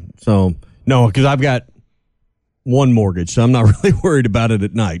 Yeah. So, no, because I've got one mortgage, so I'm not really worried about it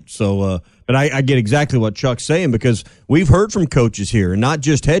at night. So, but I get exactly what Chuck's saying, because we've heard from coaches here, and not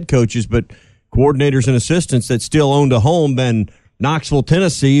just head coaches, but coordinators and assistants that still owned a home in Knoxville,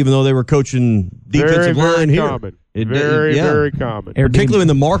 Tennessee, even though they were coaching defensive line here. Common. Very common. Particularly when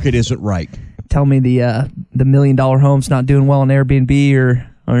the market isn't right. Tell me the $1 million home's not doing well on Airbnb or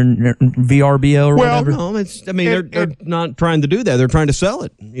VRBO or whatever. Well, no, they're not trying to do that. They're trying to sell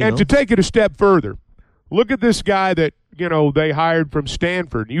it. To take it a step further, look at this guy that they hired from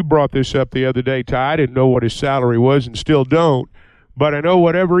Stanford. You brought this up the other day, Ty. I didn't know what his salary was and still don't, but I know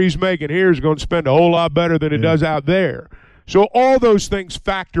whatever he's making here is going to spend a whole lot better than it does out there. So all those things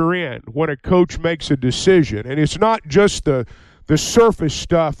factor in when a coach makes a decision, and it's not just the surface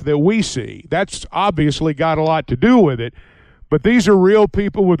stuff that we see. That's obviously got a lot to do with it, but these are real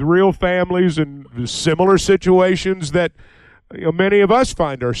people with real families and similar situations that many of us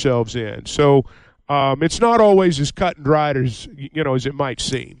find ourselves in. So it's not always as cut and dried as it might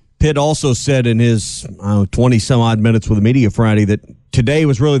seem. Pitt also said in his 20-some-odd minutes with the media Friday that today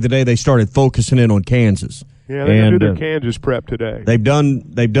was really the day they started focusing in on Kansas. Yeah, they're going to do their Kansas prep today.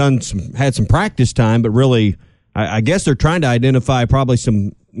 Had some practice time, but really, I guess they're trying to identify probably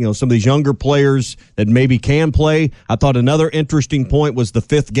some of these younger players that maybe can play. I thought another interesting point was the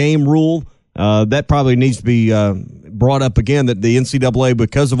 5th game rule. That probably needs to be brought up again, that the NCAA,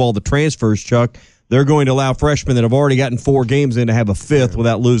 because of all the transfers, Chuck, they're going to allow freshmen that have already gotten 4 games in to have a 5th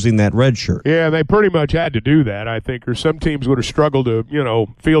without losing that red shirt. Yeah, they pretty much had to do that, I think, or some teams would have struggled to,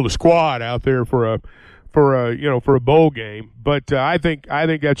 field a squad out there for a bowl game. But I think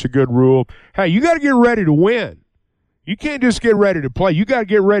that's a good rule. Hey, you got to get ready to win. You can't just get ready to play. You got to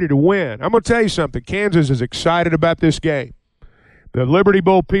get ready to win. I'm going to tell you something. Kansas is excited about this game. The Liberty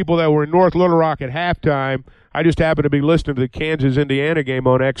Bowl people that were in North Little Rock at halftime, I just happened to be listening to the Kansas-Indiana game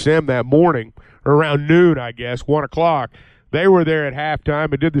on XM that morning, or around noon, I guess, 1 o'clock. They were there at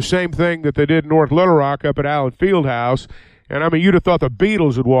halftime and did the same thing that they did in North Little Rock up at Allen Fieldhouse. And, you'd have thought the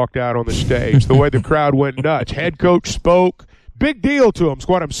Beatles had walked out on the stage, the way the crowd went nuts. Head coach spoke. Big deal to them is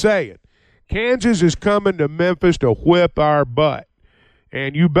what I'm saying. Kansas is coming to Memphis to whip our butt.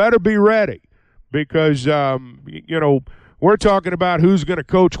 And you better be ready because, we're talking about who's going to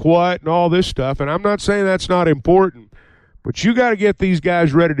coach what and all this stuff, and I'm not saying that's not important, but you got to get these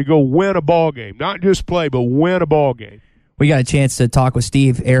guys ready to go win a ball game. Not just play, but win a ball game. We got a chance to talk with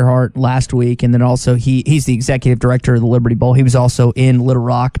Steve Earhart last week, and then also he's the executive director of the Liberty Bowl. He was also in Little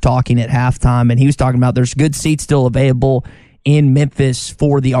Rock talking at halftime, and he was talking about there's good seats still available in Memphis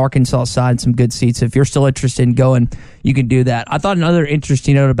for the Arkansas side, some good seats. If you're still interested in going, you can do that. I thought another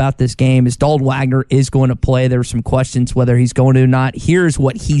interesting note about this game is Dalton Wagner is going to play. There were some questions whether he's going to or not. Here's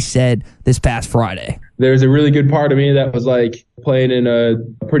what he said this past Friday. There's a really good part of me that was like playing in a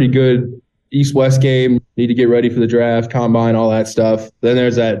pretty good East-West game, need to get ready for the draft, combine, all that stuff. Then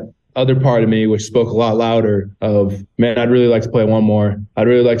there's that other part of me which spoke a lot louder of, man, I'd really like to play one more. I'd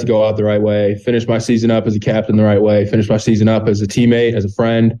really like to go out the right way, finish my season up as a captain the right way, finish my season up as a teammate, as a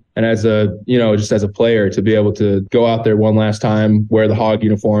friend, and as just as a player, to be able to go out there one last time, wear the Hog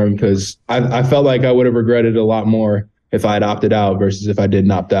uniform, because I felt like I would have regretted it a lot more if I had opted out versus if I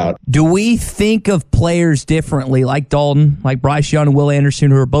didn't opt out. Do we think of players differently, like Dalton, like Bryce Young and Will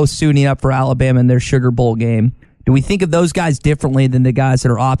Anderson, who are both suiting up for Alabama in their Sugar Bowl game? Do we think of those guys differently than the guys that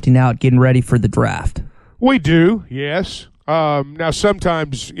are opting out, getting ready for the draft? We do, yes. Now,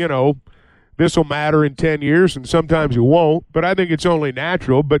 sometimes, this will matter in 10 years, and sometimes it won't, but I think it's only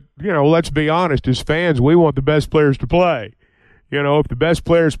natural. But, let's be honest, as fans, we want the best players to play. If the best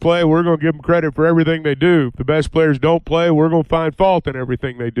players play, we're going to give them credit for everything they do. If the best players don't play, we're going to find fault in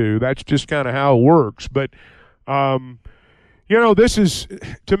everything they do. That's just kind of how it works. But, this is,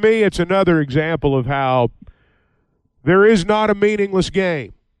 to me, it's another example of how there is not a meaningless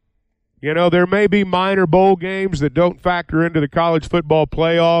game. There may be minor bowl games that don't factor into the college football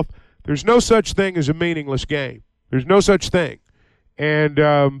playoff. There's no such thing as a meaningless game. There's no such thing.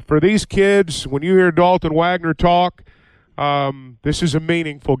 And for these kids, when you hear Dalton Wagner talk, this is a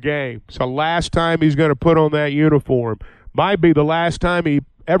meaningful game. It's the last time he's going to put on that uniform. Might be the last time he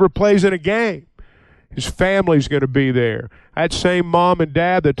ever plays in a game. His family's going to be there. That same mom and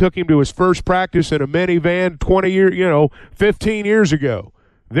dad that took him to his first practice in a minivan 15 years ago,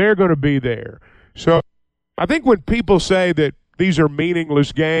 they're going to be there. So I think when people say that these are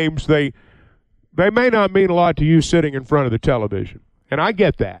meaningless games, they may not mean a lot to you sitting in front of the television. And I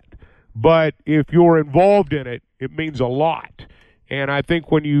get that. But if you're involved in it, it means a lot. And I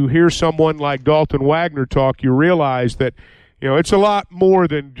think when you hear someone like Dalton Wagner talk, you realize that, it's a lot more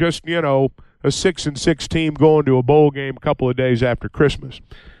than just, a 6-6 team going to a bowl game a couple of days after Christmas.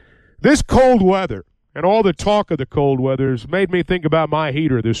 This cold weather and all the talk of the cold weather has made me think about my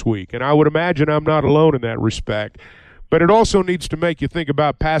heater this week. And I would imagine I'm not alone in that respect. But it also needs to make you think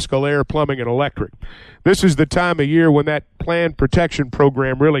about Paschal Air Plumbing and Electric. This is the time of year when that planned protection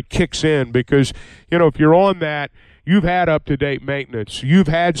program really kicks in because, if you're on that, you've had up-to-date maintenance. You've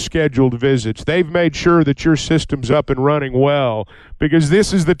had scheduled visits. They've made sure that your system's up and running well because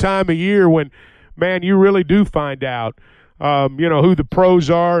this is the time of year when, man, you really do find out, who the pros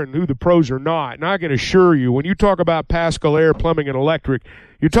are and who the pros are not. And I can assure you, when you talk about Paschal Air Plumbing and Electric,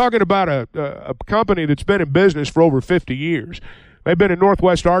 you're talking about a company that's been in business for over 50 years. They've been in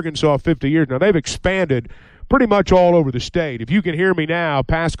Northwest Arkansas 50 years. Now, they've expanded pretty much all over the state. If you can hear me now,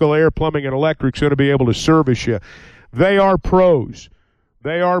 Paschal Air Plumbing and Electric is going to be able to service you. They are pros.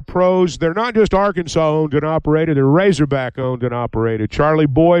 They are pros. They're not just Arkansas-owned and operated. They're Razorback-owned and operated. Charlie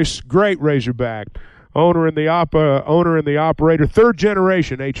Boyce, great Razorback. Owner and the operator,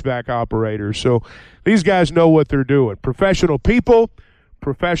 third-generation HVAC operator. So these guys know what they're doing. Professional people,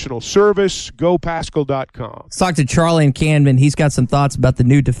 professional service, gopaschal.com. Let's talk to Charlie in Canton. He's got some thoughts about the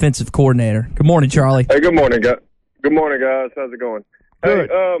new defensive coordinator. Good morning, Charlie. Hey, good morning, guys. Good morning, guys. How's it going? Good.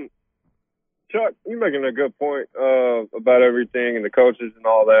 Hey, Chuck, you're making a good point about everything and the coaches and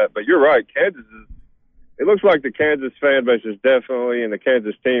all that, but you're right. It looks like the Kansas fan base is definitely, and the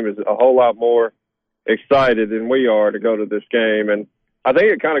Kansas team is a whole lot more excited than we are to go to this game. And I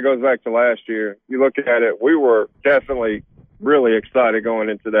think it kind of goes back to last year. You look at it, we were definitely really excited going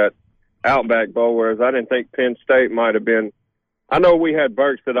into that Outback Bowl, whereas I didn't think Penn State might have been. I know we had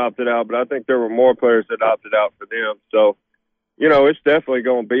Burks that opted out, but I think there were more players that opted out for them. So, it's definitely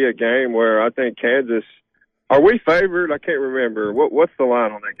going to be a game where I think Kansas – are we favored? I can't remember. What's the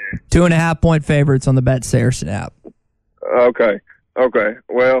line on that game? 2.5-point favorites on the Bet Saracen app. Okay.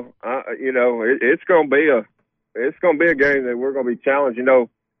 Well, it's going to be a game that we're going to be challenged.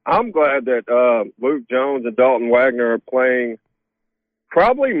 I'm glad that Luke Jones and Dalton Wagner are playing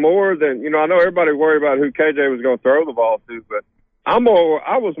probably more than I know everybody worried about who KJ was going to throw the ball to, but I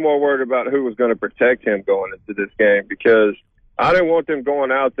was more worried about who was going to protect him going into this game because I didn't want them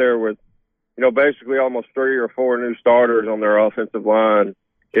going out there with basically almost 3 or 4 new starters on their offensive line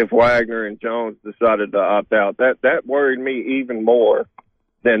if Wagner and Jones decided to opt out. That worried me even more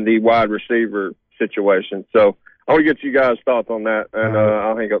than the wide receiver situation. So I want to get you guys' thoughts on that, and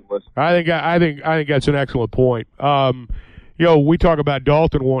I'll hang up and listen. I think that's an excellent point. We talk about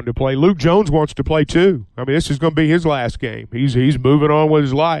Dalton wanting to play. Luke Jones wants to play too. I mean, this is going to be his last game. He's moving on with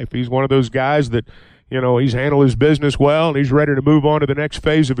his life. He's one of those guys that he's handled his business well, and he's ready to move on to the next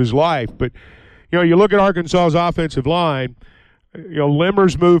phase of his life. But you look at Arkansas's offensive line.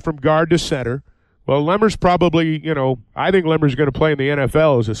 Limmer's moved from guard to center. Well, Limmer's probably, I think Limmer's going to play in the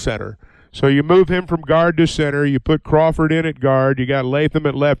NFL as a center. So you move him from guard to center. You put Crawford in at guard. You got Latham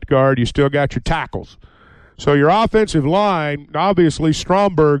at left guard. You still got your tackles. So your offensive line, obviously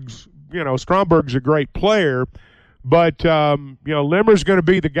Stromberg's a great player, but, Limmer's going to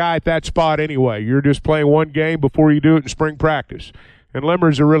be the guy at that spot anyway. You're just playing one game before you do it in spring practice. And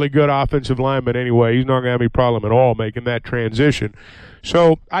Limmer's a really good offensive lineman anyway. He's not going to have any problem at all making that transition.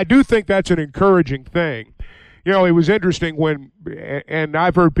 So I do think that's an encouraging thing. It was interesting and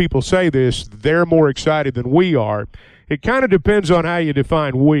I've heard people say this, they're more excited than we are. It kind of depends on how you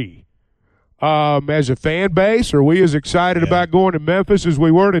define we. As a fan base, are we as excited about going to Memphis as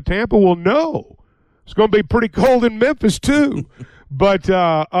we were to Tampa? Well, no. It's going to be pretty cold in Memphis too. But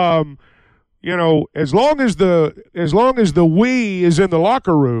as long as the we is in the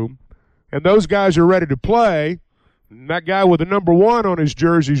locker room and those guys are ready to play, and that guy with the number 1 on his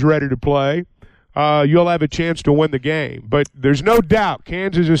jersey is ready to play, you'll have a chance to win the game. But there's no doubt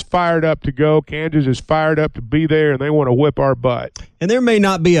Kansas is fired up to go. Kansas is fired up to be there, and they want to whip our butt. And there may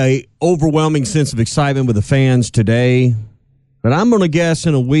not be a overwhelming sense of excitement with the fans today, but I'm going to guess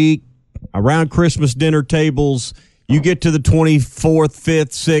in a week, around Christmas dinner tables, you get to the 24th, 5th,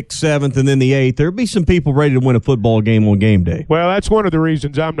 6th, 7th, and then the 8th. There'll be some people ready to win a football game on game day. Well, that's one of the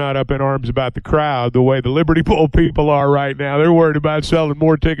reasons I'm not up in arms about the crowd, the way the Liberty Bowl people are right now. They're worried about selling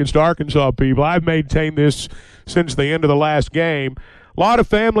more tickets to Arkansas people. I've maintained this since the end of the last game. lot of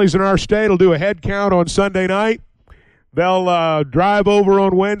families in our state will do a head count on Sunday night. They'll drive over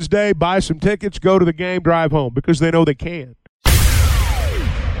on Wednesday, buy some tickets, go to the game, drive home because they know they can.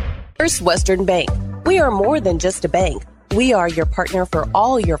 First Western Bank. We are more than just a bank. We are your partner for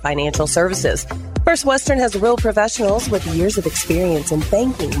all your financial services. First Western has real professionals with years of experience in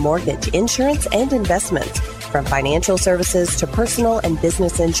banking, mortgage, insurance, and investments. From financial services to personal and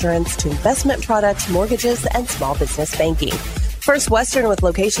business insurance to investment products, mortgages, and small business banking. First Western with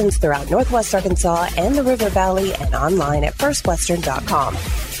locations throughout Northwest Arkansas and the River Valley and online at firstwestern.com.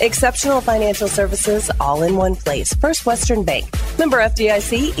 Exceptional financial services all in one place. First Western Bank. Member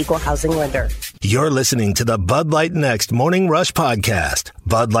FDIC, Equal Housing Lender. You're listening to the Bud Light Next Morning Rush Podcast.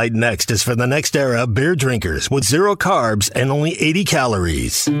 Bud Light Next is for the next era beer drinkers with 0 carbs and only 80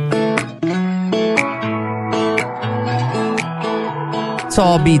 calories.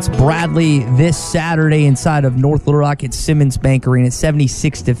 All beats Bradley this Saturday inside of North Little Rock at Simmons Bank Arena,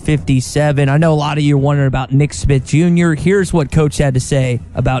 76-57. I know a lot of you are wondering about Nick Smith Jr. Here's what Coach had to say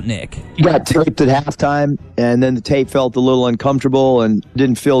about Nick. He got taped at halftime, and then the tape felt a little uncomfortable and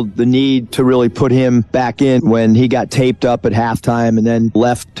didn't feel the need to really put him back in when he got taped up at halftime and then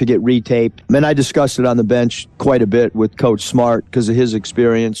left to get retaped. And I discussed it on the bench quite a bit with Coach Smart because of his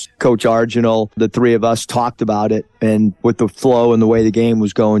experience. Coach Arginal, the three of us talked about it, and with the flow and the way the game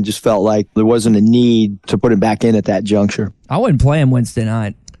was going, just felt like there wasn't a need to put him back in at that juncture. I wouldn't play him Wednesday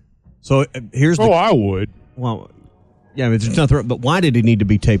night. So here's the... Oh, I would. Well, yeah, I mean, there's nothing... But why did he need to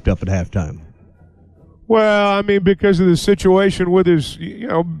be taped up at halftime? Well, I mean, because of the situation with his,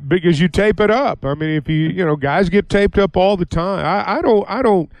 because you tape it up. I mean, if guys get taped up all the time.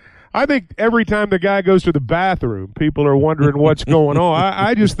 I think every time the guy goes to the bathroom, people are wondering what's going on.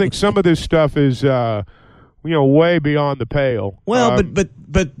 I just think some of this stuff is... way beyond the pale. Well, but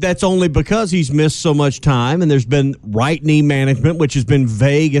that's only because he's missed so much time, and there's been right knee management, which has been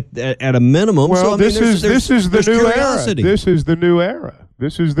vague at a minimum. Well, so, this is the new curiosity. era. This is the new era.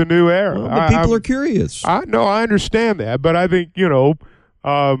 This is the new era. Well, but people are curious. I understand that, but I think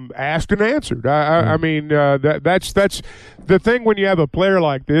asked and answered. I mean, that's the thing when you have a player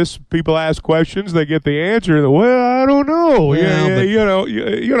like this. People ask questions, they get the answer. Well, I don't know.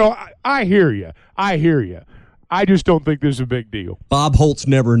 Well, I hear you. I just don't think this is a big deal. Bob Holtz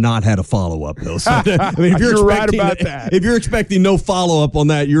never not had a follow-up, though. So, I mean, if you're right about that. If you're expecting no follow-up on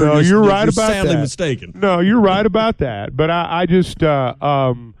that, you're right about sadly that. Mistaken. No, you're right about that. But I just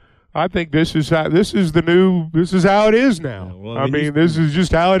I think this is how it is now. Yeah, well, I mean, this is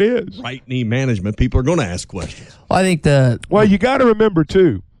just how it is. Right knee management. People are going to ask questions. Well, I think you got to remember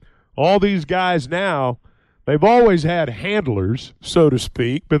too, all these guys now, they've always had handlers, so to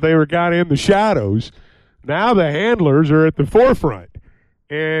speak, but they were kind of in the shadows. Now the handlers are at the forefront.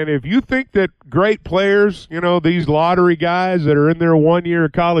 And if you think that great players, these lottery guys that are in their 1 year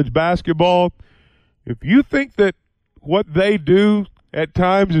of college basketball, if you think that what they do at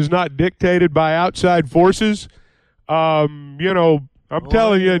times is not dictated by outside forces, I'm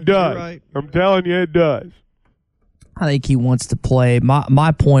telling you it does. Right. I'm telling you it does. I think he wants to play.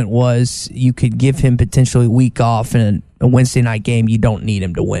 My point was you could give him potentially a week off in a Wednesday night game. You don't need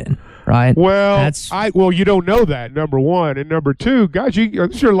him to win, right? Well, you don't know that, number one. And number two, guys,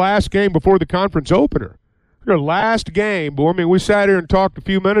 this is your last game before the conference opener. Your last game. I mean, we sat here and talked a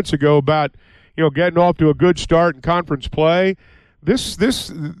few minutes ago about, getting off to a good start in conference play. This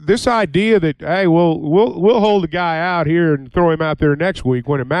idea that, hey, we'll hold the guy out here and throw him out there next week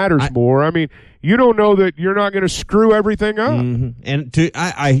when it matters more. I mean, you don't know that you're not going to screw everything up. Mm-hmm. And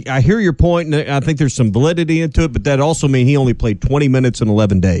I hear your point, and I think there's some validity into it, but that also means he only played 20 minutes in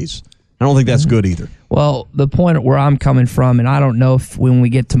 11 days. I don't think that's good either. Well, the point where I'm coming from, and I don't know if when we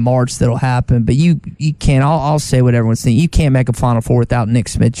get to March that'll happen, but you can't. I'll say what everyone's saying. You can't make a Final Four without Nick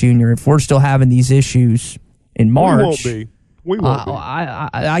Smith Jr. If we're still having these issues in March, we won't be. We won't be.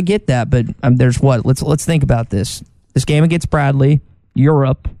 I get that, but there's what? Let's think about this. This game against Bradley,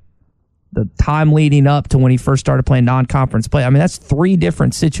 Europe, the time leading up to when he first started playing non-conference play. I mean, that's 3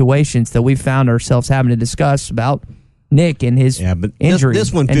 different situations that we found ourselves having to discuss about Nick and his injury.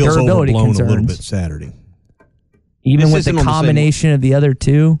 This one feels overblown concerns. A little bit Saturday. Even with the combination of the other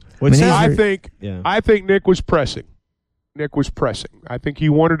two. I think Nick was pressing. I think he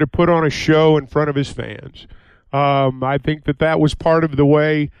wanted to put on a show in front of his fans. I think that was part of the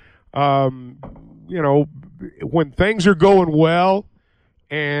way, when things are going well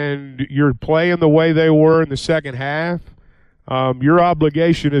and you're playing the way they were in the second half, your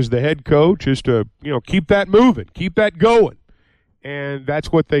obligation as the head coach is to, keep that moving, keep that going. And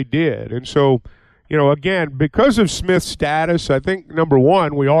that's what they did. And so, again, because of Smith's status, I think, number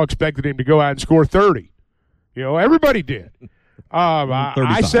one, we all expected him to go out and score 30. Everybody did.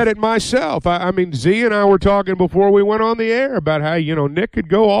 I said it myself. I mean, Z and I were talking before we went on the air about how, Nick could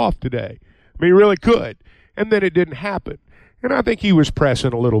go off today. I mean, he really could. And then it didn't happen. And I think he was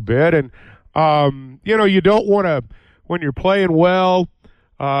pressing a little bit. And, you don't want to, when you're playing well,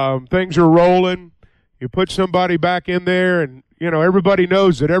 things are rolling, you put somebody back in there and, everybody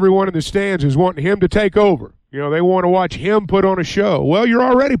knows that everyone in the stands is wanting him to take over. They want to watch him put on a show. Well, you're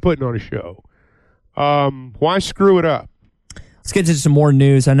already putting on a show. Why screw it up? Let's get to some more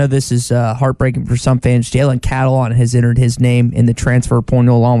news. I know this is heartbreaking for some fans. Jalen Catalon has entered his name in the transfer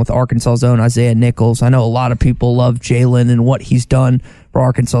portal along with Arkansas's own Isaiah Nichols. I know a lot of people love Jalen and what he's done for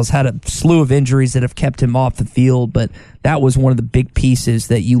Arkansas. He's had a slew of injuries that have kept him off the field, but that was one of the big pieces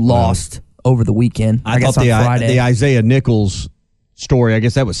that you lost over the weekend. I guess on Friday. The Isaiah Nichols story, I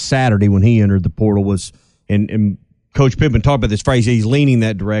guess that was Saturday when he entered the portal, was and Coach Pittman talked about this phrase, he's leaning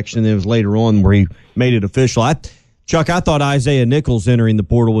that direction, and it was later on where he made it official. Chuck, I thought Isaiah Nichols entering the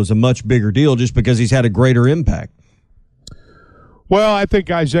portal was a much bigger deal just because he's had a greater impact. Well, I think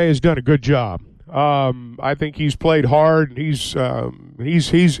Isaiah's done a good job. I think he's played hard. He's done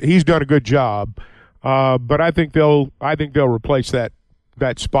a good job. But I think they'll replace that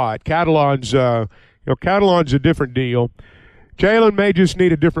spot. Catalon's Catalon's a different deal. Jalen may just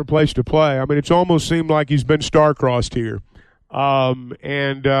need a different place to play. I mean, it's almost seemed like he's been star-crossed here.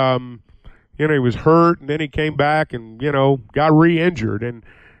 He was hurt, and then he came back and, got re-injured. And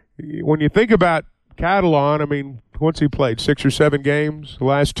when you think about Catalon, I mean, what's he played, 6 or 7 games the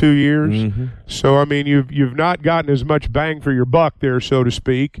last 2 years? Mm-hmm. So, I mean, you've not gotten as much bang for your buck there, so to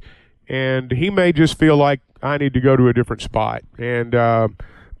speak. And he may just feel like, I need to go to a different spot and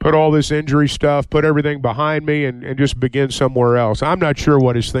put all this injury stuff, put everything behind me, and just begin somewhere else. I'm not sure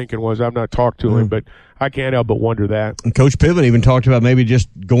what his thinking was. I've not talked to him, but I can't help but wonder that. And Coach Pittman even talked about maybe just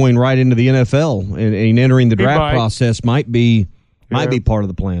going right into the NFL and entering the draft process might be part of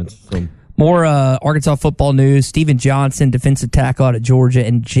the plans. So. More Arkansas football news. Steven Johnson, defensive tackle out of Georgia,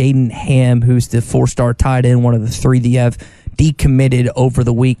 and Jaden Ham, who's the 4-star tight end, one of the 3 that you have decommitted over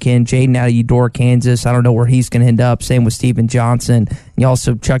the weekend. Jaden out of Eudora, Kansas. I don't know where he's going to end up. Same with Steven Johnson. You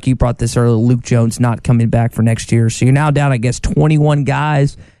also, Chuck, you brought this earlier, Luke Jones not coming back for next year. So you're now down, I guess, 21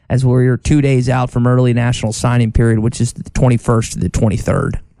 guys as we're 2 days out from early national signing period, which is the 21st to the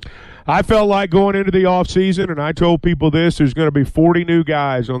 23rd. I felt like going into the offseason, and I told people this, there's going to be 40 new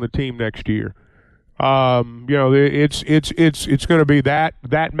guys on the team next year. It's going to be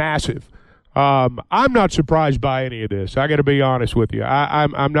that massive. I'm not surprised by any of this. I got to be honest with you.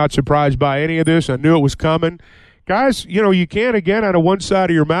 I'm not surprised by any of this. I knew it was coming. Guys, you can't, again, out of one side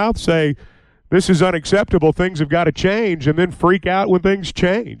of your mouth say, this is unacceptable, things have got to change, and then freak out when things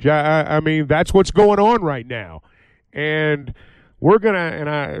change. I mean, that's what's going on right now. And we're going to, and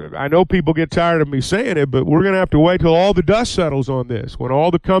I know people get tired of me saying it, but we're going to have to wait till all the dust settles on this, when all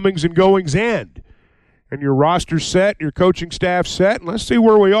the comings and goings end, and your roster's set, your coaching staff's set, and let's see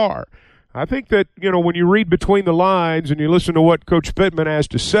where we are. I think that, when you read between the lines and you listen to what Coach Pittman has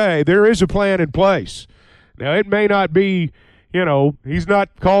to say, there is a plan in place. Now, it may not be, he's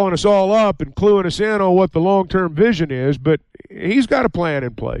not calling us all up and cluing us in on what the long-term vision is, but he's got a plan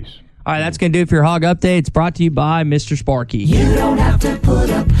in place. All right, that's going to do it for your Hog Update. It's brought to you by Mr. Sparky. You don't have to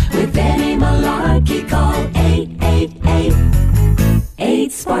put up with any malarkey. Call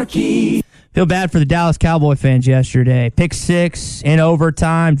 888-8-SPARKY. Feel bad for the Dallas Cowboy fans yesterday. Pick 6 in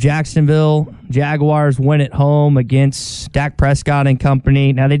overtime. Jacksonville Jaguars win at home against Dak Prescott and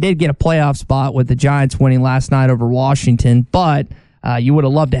company. Now, they did get a playoff spot with the Giants winning last night over Washington, but you would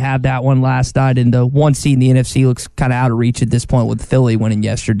have loved to have that one last night, and the 1 seed in the NFC looks kind of out of reach at this point with Philly winning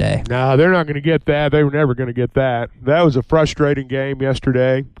yesterday. No, they're not going to get that. They were never going to get that. That was a frustrating game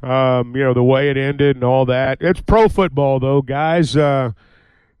yesterday, the way it ended and all that. It's pro football, though, guys.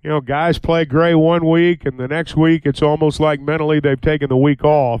 Guys play gray 1 week, and the next week it's almost like mentally they've taken the week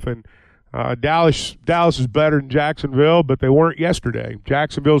off. And Dallas is better than Jacksonville, but they weren't yesterday.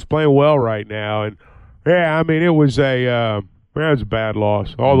 Jacksonville's playing well right now, and it was a bad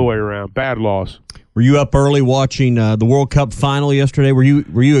loss all the way around. Bad loss. Were you up early watching the World Cup final yesterday? Were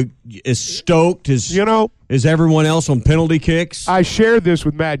you as stoked as everyone else on penalty kicks? I shared this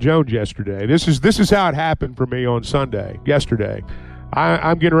with Matt Jones yesterday. This is how it happened for me on yesterday.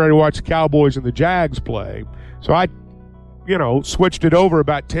 I'm getting ready to watch the Cowboys and the Jags play. So I, switched it over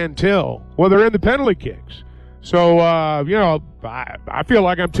about 10 till. Well, they're in the penalty kicks. So, I feel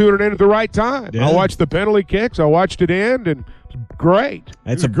like I'm tuning in at the right time. Yeah. I watched the penalty kicks. I watched it end, and it was great.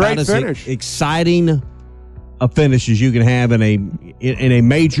 That's a great finish. Exciting a finish as you can have in a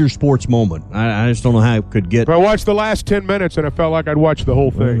major sports moment. I just don't know how it could get. But I watched the last 10 minutes, and I felt like I'd watched the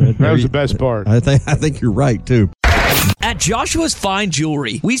whole thing. That was the best part. I think you're right, too. At Joshua's Fine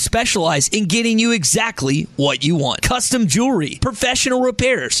Jewelry, we specialize in getting you exactly what you want. Custom jewelry, professional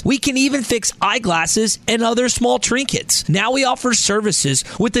repairs. We can even fix eyeglasses and other small trinkets. Now we offer services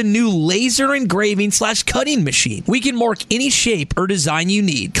with a new laser engraving/cutting machine. We can mark any shape or design you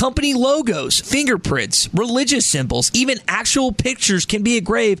need. Company logos, fingerprints, religious symbols, even actual pictures can be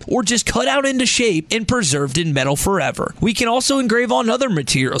engraved or just cut out into shape and preserved in metal forever. We can also engrave on other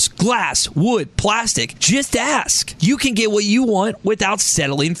materials, glass, wood, plastic. Just ask. You can get what you want without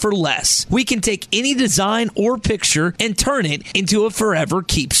settling for less. We can take any design or picture and turn it into a forever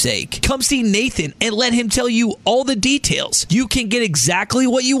keepsake. Come see Nathan and let him tell you all the details. You can get exactly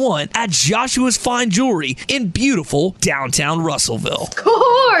what you want at Joshua's Fine Jewelry in beautiful downtown Russellville.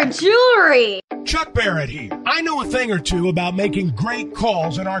 Core Jewelry. Chuck Barrett here. I know a thing or two about making great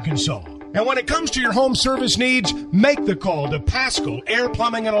calls in Arkansas. And when it comes to your home service needs, make the call to Paschal Air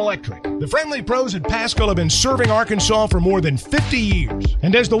Plumbing and Electric. The friendly pros at Paschal have been serving Arkansas for more than 50 years.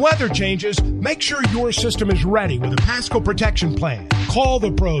 And as the weather changes, make sure your system is ready with a Paschal protection plan. Call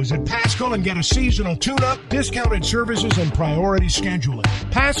the pros at Paschal and get a seasonal tune-up, discounted services, and priority scheduling.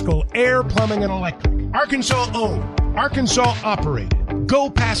 Paschal Air Plumbing and Electric. Arkansas owned. Arkansas operated.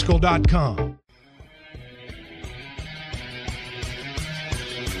 GoPaschal.com.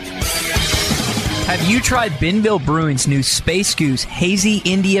 Have you tried Benville Brewing's new Space Goose Hazy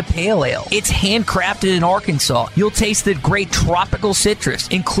India Pale Ale? It's handcrafted in Arkansas. You'll taste the great tropical citrus,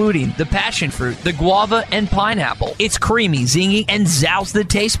 including the passion fruit, the guava, and pineapple. It's creamy, zingy, and zounds the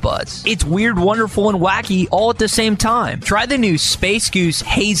taste buds. It's weird, wonderful, and wacky all at the same time. Try the new Space Goose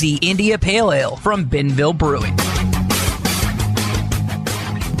Hazy India Pale Ale from Benville Brewing.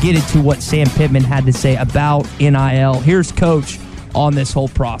 Get into what Sam Pittman had to say about NIL. Here's Coach on this whole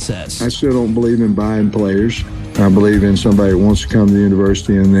process. I still don't believe in buying players. I believe in somebody that wants to come to the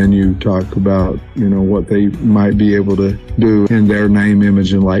university, and then you talk about, what they might be able to do in their name,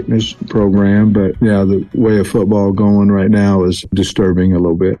 image, and likeness program. But yeah, the way of football going right now is disturbing a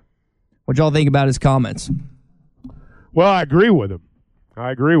little bit. What y'all think about his comments? Well, I agree with him.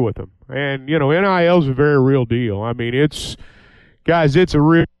 And, NIL is a very real deal. I mean, it's a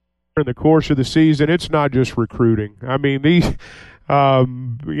real in the course of the season. It's not just recruiting. I mean, these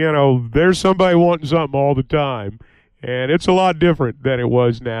there's somebody wanting something all the time, and it's a lot different than it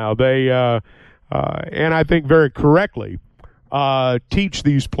was now. They, and I think very correctly, teach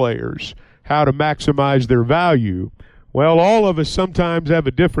these players how to maximize their value. Well, all of us sometimes have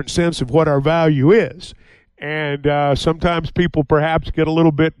a different sense of what our value is, and sometimes people perhaps get a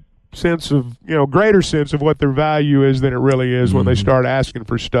little bit greater sense of what their value is than it really is when they start asking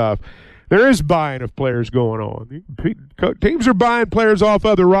for stuff. There is buying of players going on. Teams are buying players off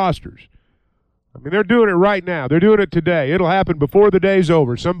other rosters. I mean, they're doing it right now. They're doing it today. It'll happen before the day's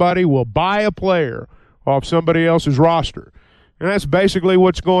over. Somebody will buy a player off somebody else's roster. And that's basically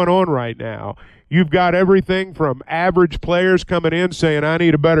what's going on right now. You've got everything from average players coming in saying, I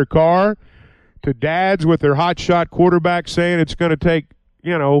need a better car, to dads with their hotshot quarterback saying it's going to take,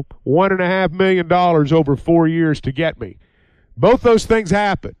 $1.5 million over 4 years to get me. Both those things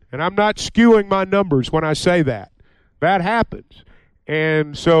happen, and I'm not skewing my numbers when I say that. That happens.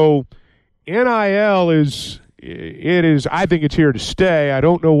 And so NIL is, I think it's here to stay. I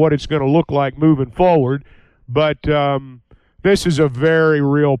don't know what it's going to look like moving forward, but this is a very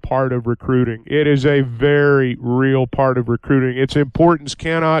real part of recruiting. It is a very real part of recruiting. Its importance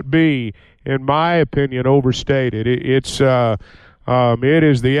cannot be, in my opinion, overstated. It is the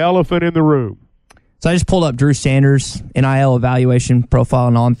elephant in the room. So I just pulled up Drew Sanders' NIL evaluation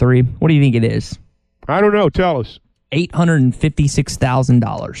profile on On3. What do you think it is? I don't know. Tell us.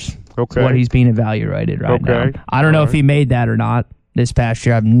 $856,000. Okay. What he's being evaluated right now. I don't know if he made that or not this past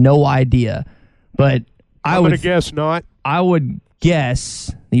year. I have no idea. But I'm going to guess not. I would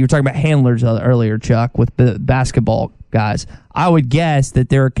guess, you were talking about handlers earlier, Chuck, with the basketball guys. I would guess that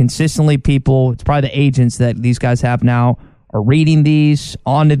there are consistently people, it's probably the agents that these guys have now, are reading these,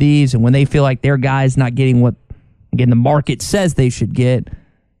 onto these, and when they feel like their guy's not getting what, again, the market says they should get,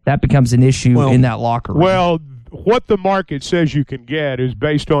 that becomes an issue in that locker room. Well, what the market says you can get is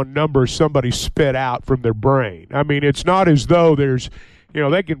based on numbers somebody spit out from their brain. I mean, it's not as though there's,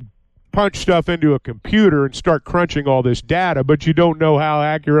 they can punch stuff into a computer and start crunching all this data, but you don't know how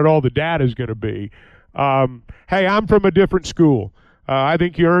accurate all the data is going to be. Hey, I'm from a different school. I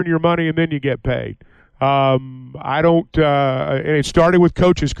think you earn your money and then you get paid. And it started with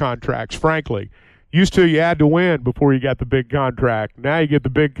coaches' contracts, frankly. Used to, you had to win before you got the big contract. Now you get the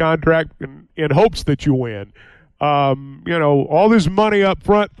big contract in hopes that you win. All this money up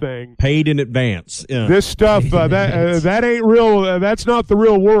front thing. Paid in advance. Yeah. This stuff, that ain't real. That's not the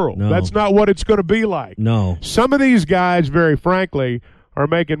real world. No. That's not what it's going to be like. No. Some of these guys, very frankly, are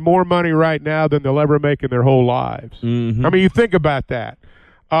making more money right now than they'll ever make in their whole lives. Mm-hmm. I mean, you think about that.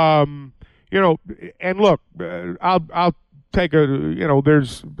 And look, I'll take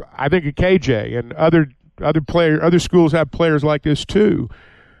there's, I think a KJ and other schools have players like this too.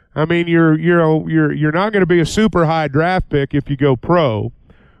 I mean, you're not going to be a super high draft pick if you go pro,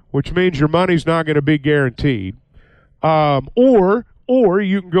 which means your money's not going to be guaranteed. Or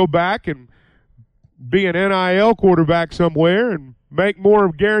you can go back and be an NIL quarterback somewhere and make more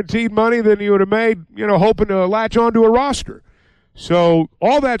guaranteed money than you would have made, hoping to latch onto a roster. So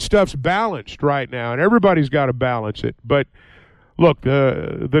all that stuff's balanced right now, and everybody's got to balance it. But look,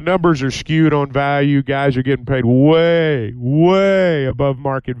 the numbers are skewed on value. Guys are getting paid way, way above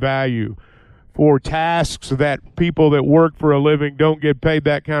market value for tasks that people that work for a living don't get paid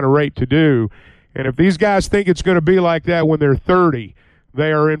that kind of rate to do. And if these guys think it's going to be like that when they're 30,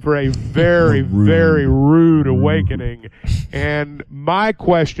 they are in for a very, very rude awakening. And my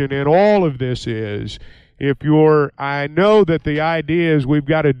question in all of this is, I know that the idea is we've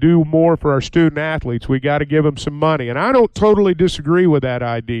got to do more for our student athletes. We got to give them some money. And I don't totally disagree with that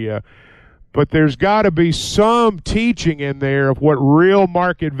idea, but there's got to be some teaching in there of what real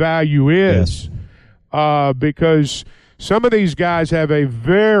market value is. Yes. Because some of these guys have a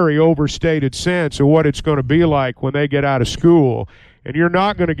very overstated sense of what it's going to be like when they get out of school. And you're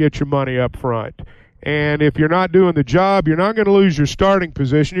not going to get your money up front. And if you're not doing the job, you're not going to lose your starting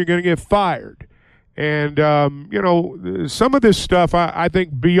position. You're going to get fired. And, some of this stuff, I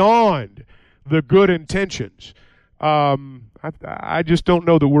think, beyond the good intentions, I just don't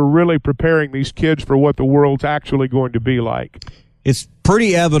know that we're really preparing these kids for what the world's actually going to be like. It's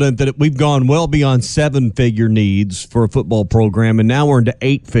pretty evident that we've gone well beyond 7-figure needs for a football program, and now we're into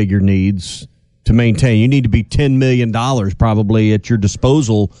 8-figure needs to maintain. You need to be $10 million probably at your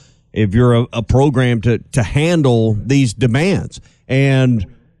disposal if you're a program to handle these demands. And,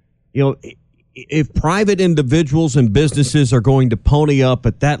 if private individuals and businesses are going to pony up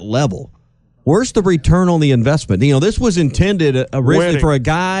at that level, where's the return on the investment? This was intended originally for a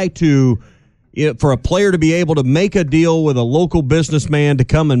guy for a player to be able to make a deal with a local businessman to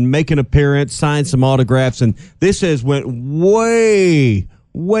come and make an appearance, sign some autographs, and this has went way,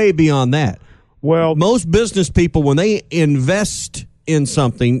 way beyond that. Well, most business people, when they invest in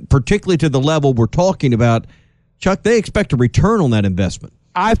something, particularly to the level we're talking about, Chuck, they expect a return on that investment.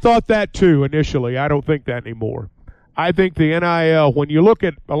 I thought that too initially. I don't think that anymore. I think the NIL, when you look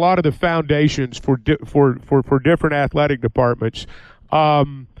at a lot of the foundations for different athletic departments,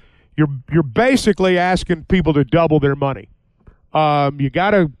 you're basically asking people to double their money. You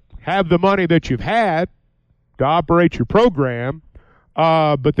got to have the money that you've had to operate your program,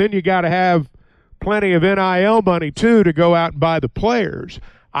 but then you got to have plenty of NIL money too to go out and buy the players.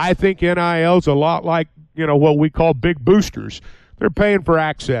 I think NIL's a lot like what we call big boosters. They're paying for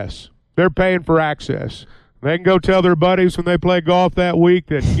access. They can go tell their buddies when they play golf that week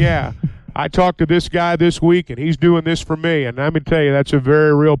that, yeah, I talked to this guy this week and he's doing this for me. And let me tell you, that's a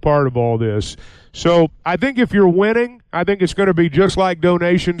very real part of all this. So I think if you're winning, I think it's going to be just like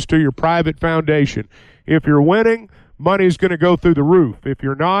donations to your private foundation. If you're winning, money's going to go through the roof. If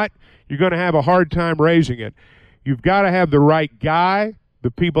you're not, you're going to have a hard time raising it. You've got to have the right guy. The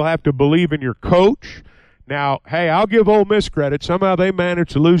people have to believe in your coach. Now, hey, I'll give Ole Miss credit. Somehow they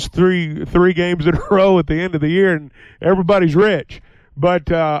managed to lose three games in a row at the end of the year, and everybody's rich. But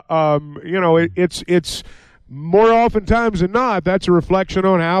it's more oftentimes than not, that's a reflection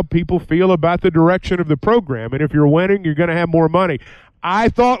on how people feel about the direction of the program. And if you're winning, you're going to have more money. I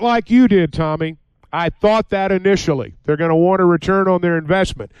thought like you did, Tommy. I thought that initially. They're going to want a return on their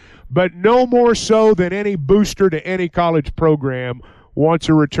investment, but no more so than any booster to any college program wants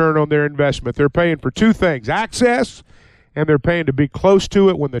a return on their investment. They're paying for two things, access, and they're paying to be close to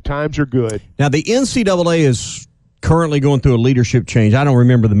it when the times are good. Now, the NCAA is currently going through a leadership change. I don't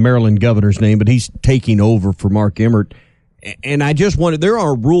remember the Maryland governor's name, but he's taking over for Mark Emmert. And I just wanted, there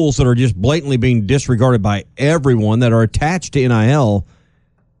are rules that are just blatantly being disregarded by everyone that are attached to NIL.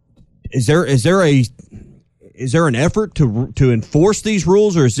 Is there an effort to enforce these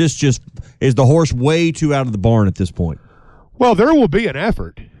rules, or is the horse way too out of the barn at this point? Well, there will be an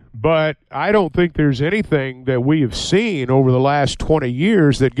effort, but I don't think there's anything that we have seen over the last 20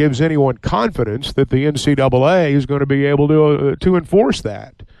 years that gives anyone confidence that the NCAA is going to be able to enforce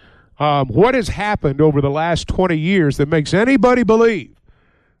that. What has happened over the last 20 years that makes anybody believe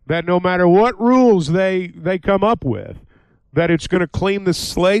that no matter what rules they come up with, that it's going to clean the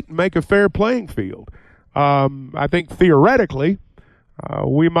slate and make a fair playing field? I think theoretically,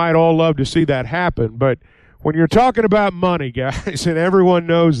 we might all love to see that happen. But when you're talking about money, guys, and everyone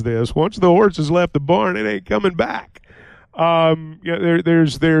knows this, once the horse has left the barn, it ain't coming back.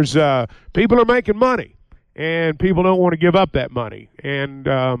 There's people are making money, and people don't want to give up that money.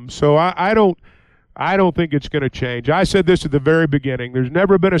 And so I don't think it's going to change. I said this at the very beginning. There's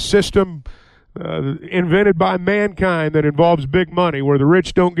never been a system invented by mankind that involves big money where the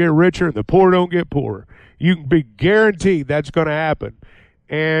rich don't get richer and the poor don't get poorer. You can be guaranteed that's going to happen.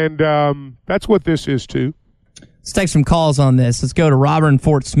 And that's what this is, too. Let's take some calls on this. Let's go to Robert in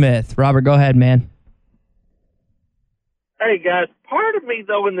Fort Smith. Robert, go ahead, man. Hey, guys, part of me,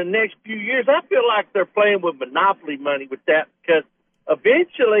 though, in the next few years, I feel like they're playing with monopoly money with that because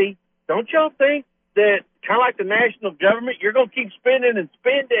eventually, don't y'all think that kind of like the national government, you're going to keep spending and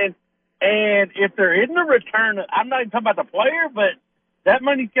spending, and if there isn't a return, I'm not even talking about the player, but that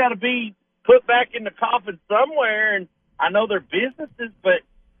money's got to be put back in the coffin somewhere, and I know they're businesses, but,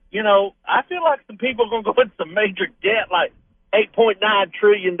 you know, I feel like some people are going to go into some major debt, like $8.9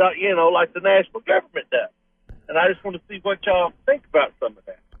 trillion, you know, like the national government does. And I just want to see what y'all think about some of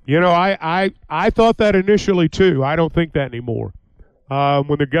that. You know, I thought that initially, too. I don't think that anymore.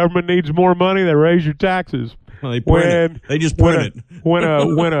 When the government needs more money, they raise your taxes. Well, they just print it.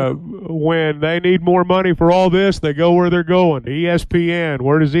 When they need more money for all this, they go where they're going. ESPN.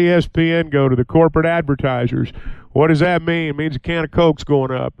 Where does ESPN go? To the corporate advertisers. What does that mean? It means a can of Coke's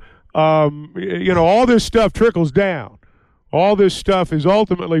going up. You know, all this stuff trickles down. All this stuff is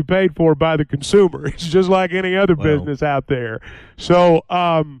ultimately paid for by the consumer. It's just like any other business out there. So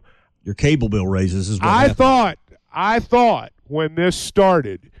your cable bill raises is what I thought when this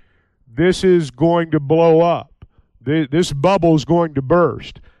started, this is going to blow up. This bubble is going to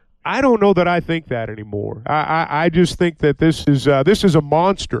burst. I don't know that I think that anymore. I just think that this is a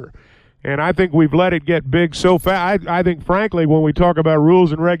monster. And I think we've let it get big so fast. I think, frankly, when we talk about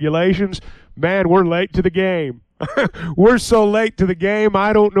rules and regulations, man, we're late to the game. We're so late to the game,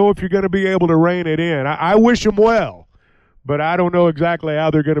 I don't know if you're going to be able to rein it in. I wish them well, but I don't know exactly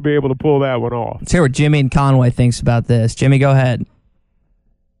how they're going to be able to pull that one off. Let's hear what Jimmy in Conway thinks about this. Jimmy, go ahead.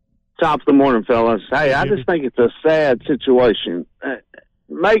 Top of the morning, fellas. Hey, I just think it's a sad situation.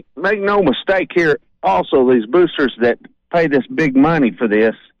 Make no mistake here. Also, these boosters that pay this big money for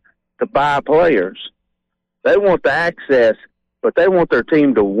this to buy players, they want the access, but they want their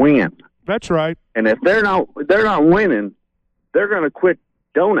team to win. That's right. And if they're not winning, they're going to quit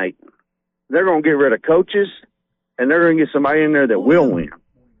donating. They're going to get rid of coaches, and they're going to get somebody in there that will win.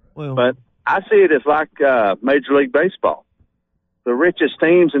 Well, but I see it as like Major League Baseball. The richest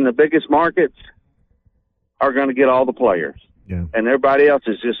teams in the biggest markets are going to get all the players. Yeah. And everybody else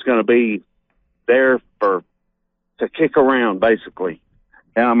is just going to be there to kick around, basically.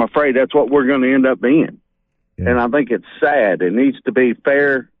 And I'm afraid that's what we're going to end up being. Yeah. And I think it's sad. It needs to be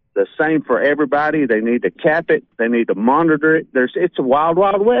fair, the same for everybody. They need to cap it. They need to monitor it. It's a wild,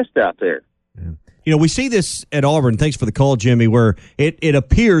 wild west out there. Yeah. You know, we see this at Auburn, thanks for the call, Jimmy, where it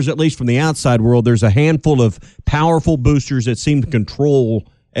appears, at least from the outside world, there's a handful of powerful boosters that seem to control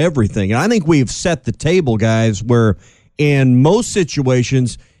everything. And I think we've set the table, guys, where in most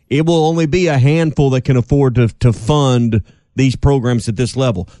situations, it will only be a handful that can afford to fund these programs at this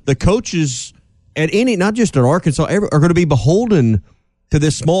level. The coaches at not just at Arkansas, are going to be beholden to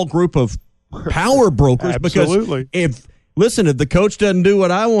this small group of power brokers. Absolutely. Because if the coach doesn't do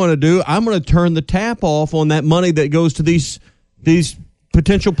what I want to do, I'm going to turn the tap off on that money that goes to these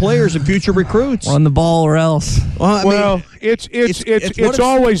potential players and future recruits. Run the ball or else. Well, it's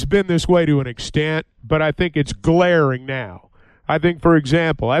always been this way to an extent, but I think it's glaring now. I think, for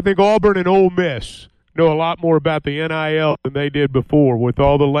example, Auburn and Ole Miss know a lot more about the NIL than they did before with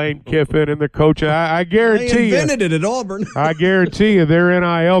all the Lane Kiffin and the coach. I guarantee they invented it at Auburn. I guarantee you their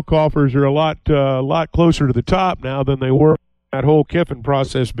NIL coffers are a lot closer to the top now than they were when that whole Kiffin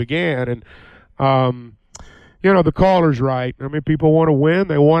process began. And, the caller's right. I mean, people want to win.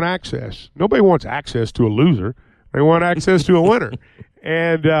 They want access. Nobody wants access to a loser. They want access to a winner.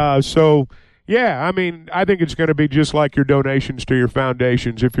 And so – yeah, I mean, I think it's going to be just like your donations to your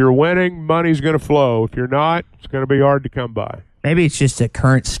foundations. If you're winning, money's going to flow. If you're not, it's going to be hard to come by. Maybe it's just a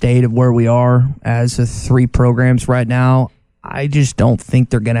current state of where we are as the three programs right now. I just don't think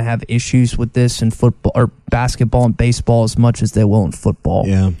they're going to have issues with this in football or basketball and baseball as much as they will in football.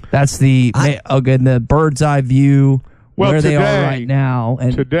 Yeah, that's the bird's eye view. Where they are right now,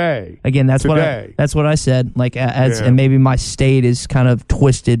 and again, that's what I said. Like and maybe my state is kind of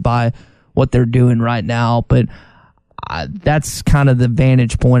twisted by what they're doing right now, but that's kind of the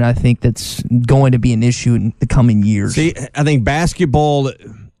vantage point I think that's going to be an issue in the coming years. See, I think basketball,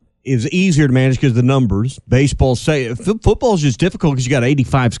 is easier to manage because of the numbers. Baseball, football is just difficult because you got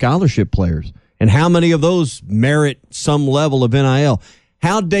 85 scholarship players, and how many of those merit some level of NIL?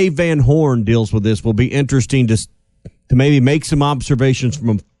 How Dave Van Horn deals with this will be interesting to maybe make some observations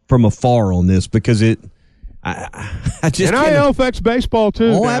from afar on this, because I just NIL affects baseball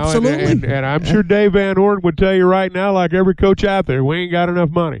too. Oh, now, absolutely. And I'm sure Dave Van Horn would tell you right now, like every coach out there, we ain't got enough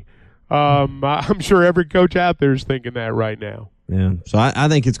money. I'm sure every coach out there is thinking that right now. Yeah. So I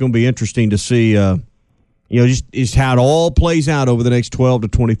think it's going to be interesting to see, just how it all plays out over the next 12 to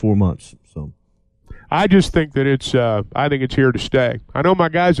 24 months. So I just think that I think it's here to stay. I know my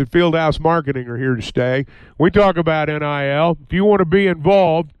guys at Fieldhouse Marketing are here to stay. We talk about NIL. If you want to be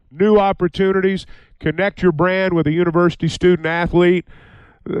involved, new opportunities, connect your brand with a university student athlete,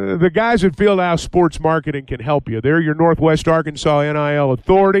 the guys at Fieldhouse Sports Marketing can help you. They're your Northwest Arkansas NIL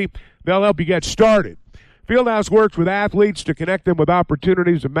authority. They'll help you get started. Fieldhouse works with athletes to connect them with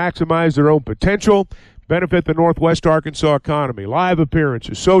opportunities to maximize their own potential, benefit the Northwest Arkansas economy, live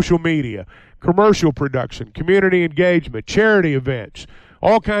appearances, social media, commercial production, community engagement, charity events,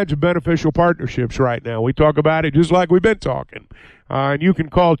 all kinds of beneficial partnerships right now. We talk about it just like we've been talking. And you can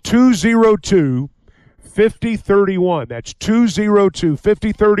call 202-5031. That's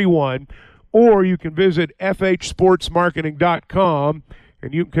 202-5031. Or you can visit fhsportsmarketing.com,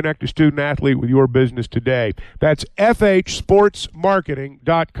 and you can connect a student-athlete with your business today. That's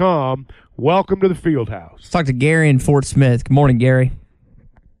fhsportsmarketing.com. Welcome to the Fieldhouse. Let's talk to Gary in Fort Smith. Good morning, Gary.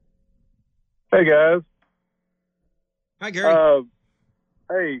 Hey, guys. Hi, Gary.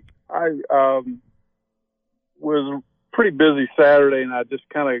 Hey, I was pretty busy Saturday, and I just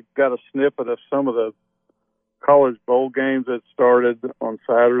kind of got a snippet of some of the college bowl games that started on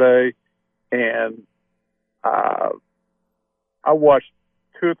Saturday, and I watched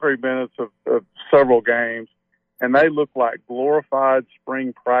 2 or 3 minutes of several games, and they look like glorified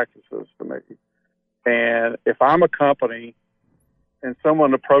spring practices to me. And if I'm a company and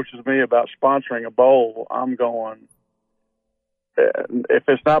someone approaches me about sponsoring a bowl, I'm going, if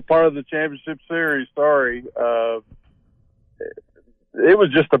it's not part of the championship series, sorry. It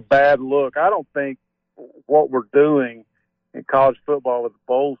was just a bad look. I don't think what we're doing in college football with the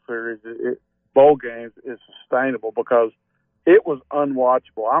bowl series, bowl games, is sustainable, because it was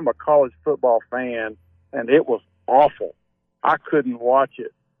unwatchable. I'm a college football fan, and it was awful. I couldn't watch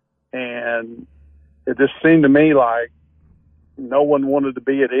it. And it just seemed to me like no one wanted to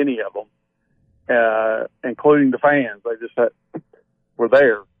be at any of them, including the fans. They just were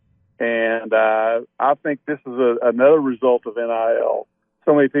there. And I think this is another result of NIL.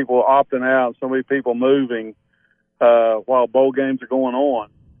 So many people opting out, so many people moving while bowl games are going on,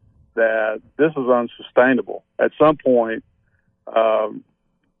 that this is unsustainable. At some point,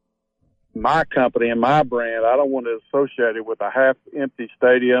 my company and my brand, I don't want to associate it with a half-empty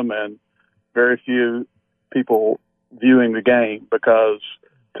stadium and very few people viewing the game, because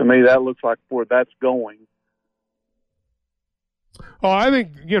to me that looks like where that's going. Oh, I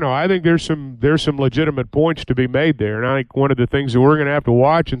think there's some legitimate points to be made there, and I think one of the things that we're going to have to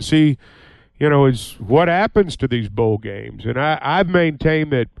watch and see, is what happens to these bowl games. And I've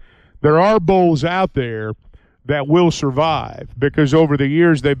maintained that there are bowls out there that will survive because over the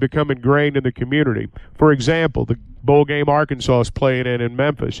years they've become ingrained in the community. For example, the bowl game Arkansas is playing in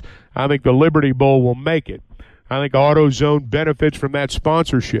Memphis, I think the Liberty Bowl will make it. I think AutoZone benefits from that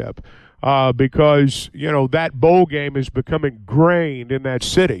sponsorship because, that bowl game has become ingrained in that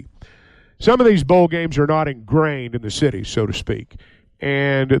city. Some of these bowl games are not ingrained in the city, so to speak,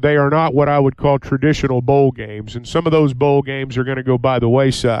 and they are not what I would call traditional bowl games, and some of those bowl games are going to go by the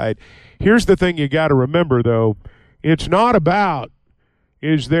wayside. Here's the thing you got to remember, though. It's not about,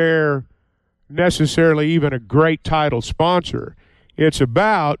 is there necessarily even a great title sponsor? It's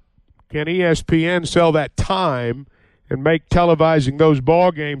about, can ESPN sell that time and make televising those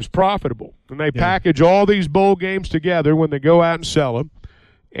ball games profitable? And they package all these bowl games together when they go out and sell them.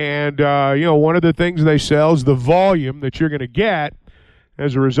 And, one of the things they sell is the volume that you're going to get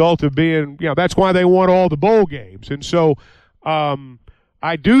as a result of being, that's why they want all the bowl games. And so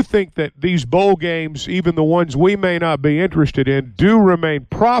I do think that these bowl games, even the ones we may not be interested in, do remain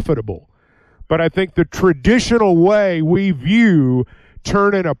profitable. But I think the traditional way we view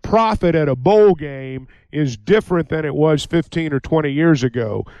turning a profit at a bowl game is different than it was 15 or 20 years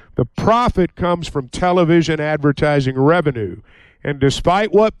ago. The profit comes from television advertising revenue. And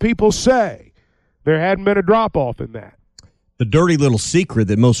despite what people say, there hadn't been a drop-off in that. The dirty little secret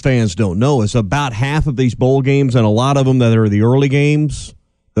that most fans don't know is about half of these bowl games, and a lot of them that are the early games,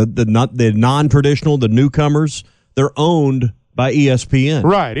 the non-traditional, the newcomers, they're owned by ESPN.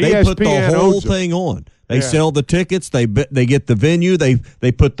 Right. They ESPN put the whole thing on. They sell the tickets. They get the venue.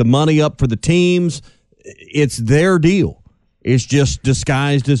 They put the money up for the teams. It's their deal. It's just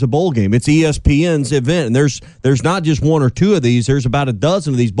disguised as a bowl game. It's ESPN's event, and there's not just one or two of these. There's about a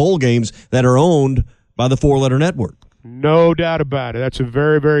dozen of these bowl games that are owned by the four-letter network. No doubt about it. That's a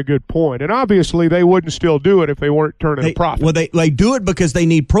very, very good point. And obviously, they wouldn't still do it if they weren't turning a profit. Well, they do it because they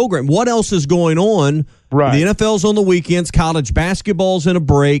need program. What else is going on? Right. The NFL's on the weekends. College basketball's in a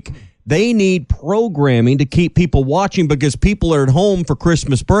break. They need programming to keep people watching because people are at home for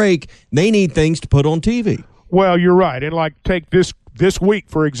Christmas break. They need things to put on TV. Well, you're right. And like take this week,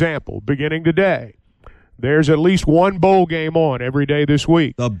 for example, beginning today. There's at least one bowl game on every day this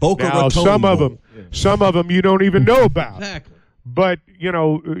week. The Boca Now, Raton some Bowl. of them you don't even know about. Exactly. But,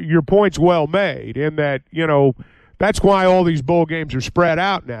 your point's well made in that, that's why all these bowl games are spread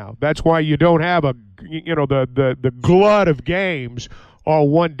out now. That's why you don't have the glut of games on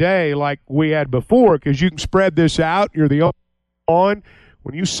one day like we had before, because you can spread this out. You're the only one.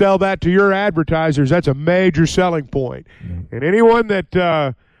 When you sell that to your advertisers, that's a major selling point. Mm-hmm. And anyone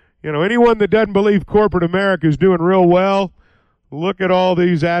that anyone that doesn't believe corporate America is doing real well, look at all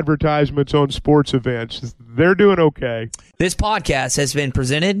these advertisements on sports events. They're doing okay. This podcast has been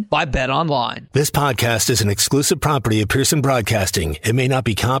presented by BetOnline. This podcast is an exclusive property of Pearson Broadcasting. It may not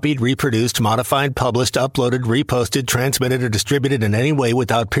be copied, reproduced, modified, published, uploaded, reposted, transmitted, or distributed in any way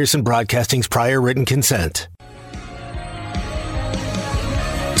without Pearson Broadcasting's prior written consent.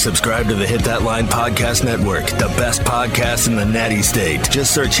 Subscribe to the Hit That Line Podcast Network, the best podcast in the Natty State.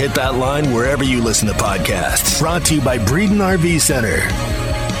 Just search Hit That Line wherever you listen to podcasts. Brought to you by Breeden RV Center.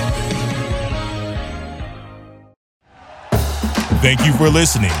 Thank you for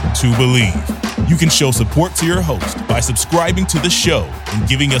listening to Believe. You can show support to your host by subscribing to the show and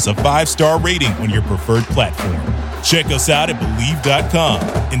giving us a 5-star rating on your preferred platform. Check us out at Believe.com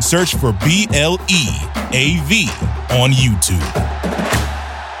and search for BLEAV on YouTube.